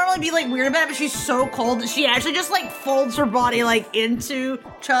would normally be like weird about it, but she's so cold that she actually just like folds her body like into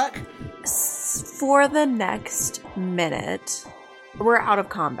Chuck. For the next minute, we're out of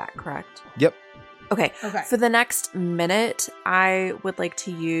combat, correct? Yep. Okay. For the next minute, I would like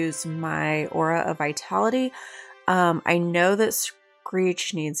to use my Aura of Vitality. I know that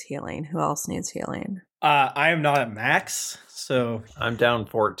Screech needs healing. Who else needs healing? I am not at max, so I'm down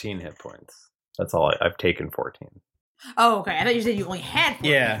 14 hit points. That's all. I've taken 14. Oh, okay. I thought you said you only had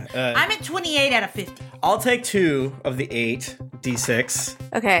 14. Yeah. I'm at 28 out of 50. I'll take 2 of the 8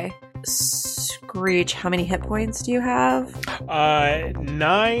 D6. Okay. Screech, how many hit points do you have?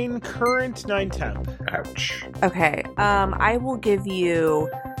 9 current, 9 temp. Ouch. Okay. I will give you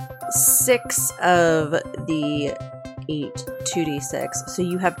 6 of the 8 2d6. So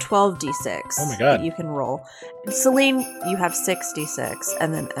you have 12 d6. Oh my God. That you can roll. Celine, you have 6 d6,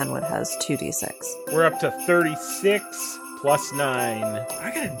 and then Enwood has 2 d6. We're up to 36 plus 9.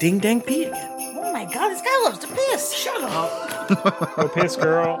 I got a ding dang P again. Oh my my god, this guy loves to piss. Shut up. Go piss,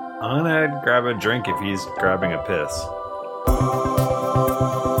 girl. I'm gonna grab a drink if he's grabbing a piss.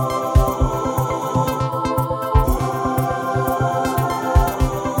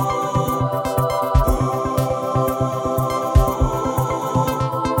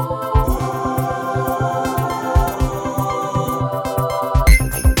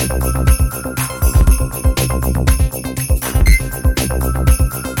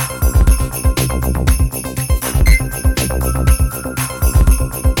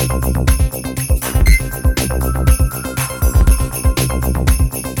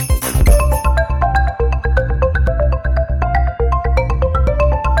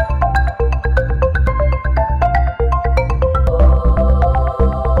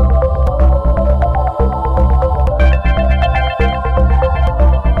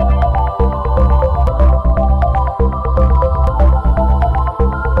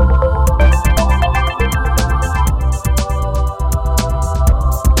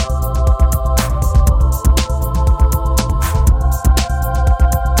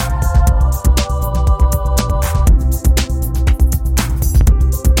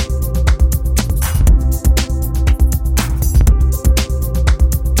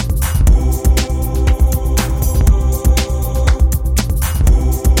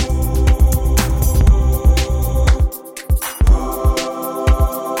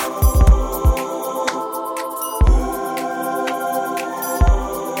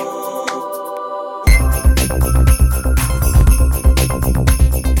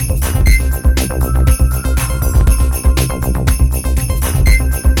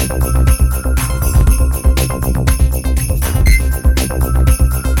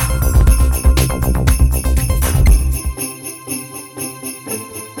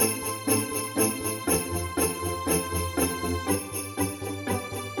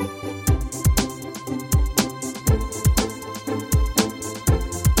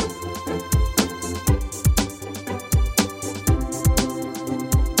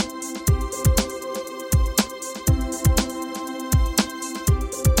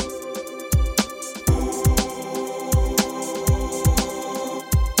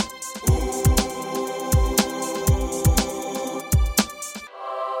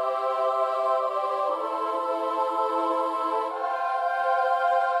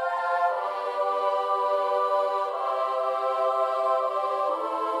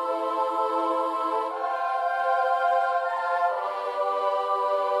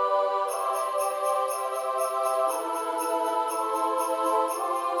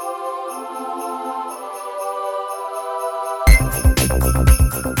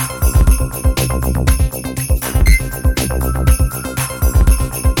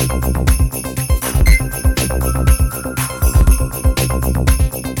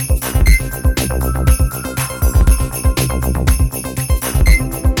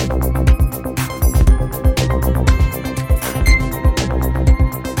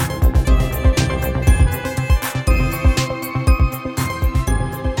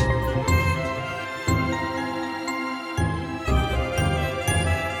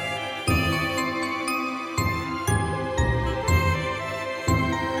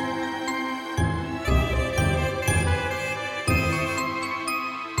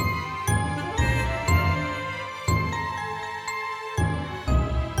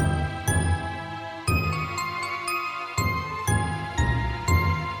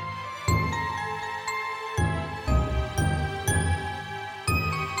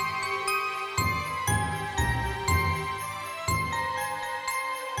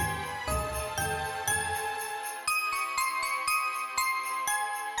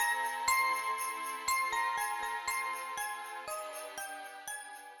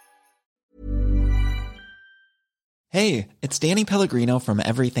 Hey, it's Danny Pellegrino from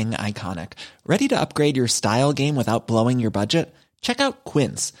Everything Iconic. Ready to upgrade your style game without blowing your budget? Check out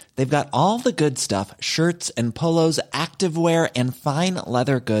Quince. They've got all the good stuff, shirts and polos, activewear, and fine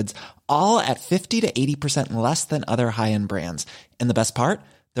leather goods, all at 50 to 80% less than other high-end brands. And the best part?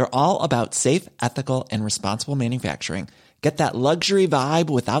 They're all about safe, ethical, and responsible manufacturing. Get that luxury vibe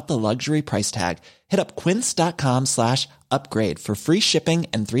without the luxury price tag. Hit up quince.com/upgrade for free shipping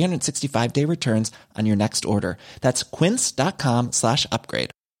and 365-day returns on your next order. That's quince.com/upgrade.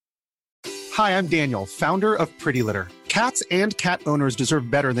 Hi, I'm Daniel, founder of Pretty Litter. Cats and cat owners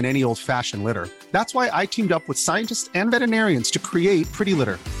deserve better than any old-fashioned litter. That's why I teamed up with scientists and veterinarians to create Pretty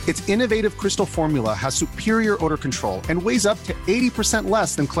Litter. Its innovative crystal formula has superior odor control and weighs up to 80%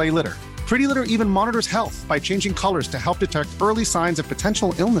 less than clay litter. Pretty Litter even monitors health by changing colors to help detect early signs of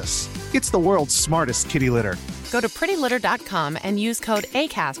potential illness. It's the world's smartest kitty litter. Go to prettylitter.com and use code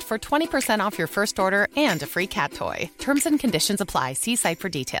ACAST for 20% off your first order and a free cat toy. Terms and conditions apply. See site for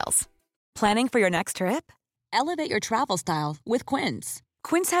details. Planning for your next trip? Elevate your travel style with Quince.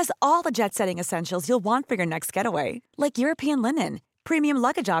 Quince has all the jet-setting essentials you'll want for your next getaway, like European linen, premium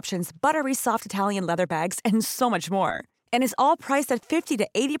luggage options, buttery soft Italian leather bags, and so much more. And is all priced at 50 to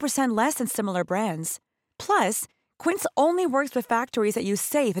 80% less than similar brands. Plus, Quince only works with factories that use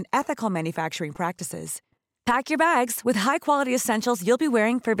safe and ethical manufacturing practices. Pack your bags with high-quality essentials you'll be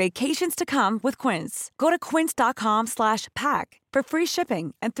wearing for vacations to come with Quince. Go to quince.com/pack for free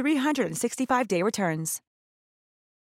shipping and 365-day returns.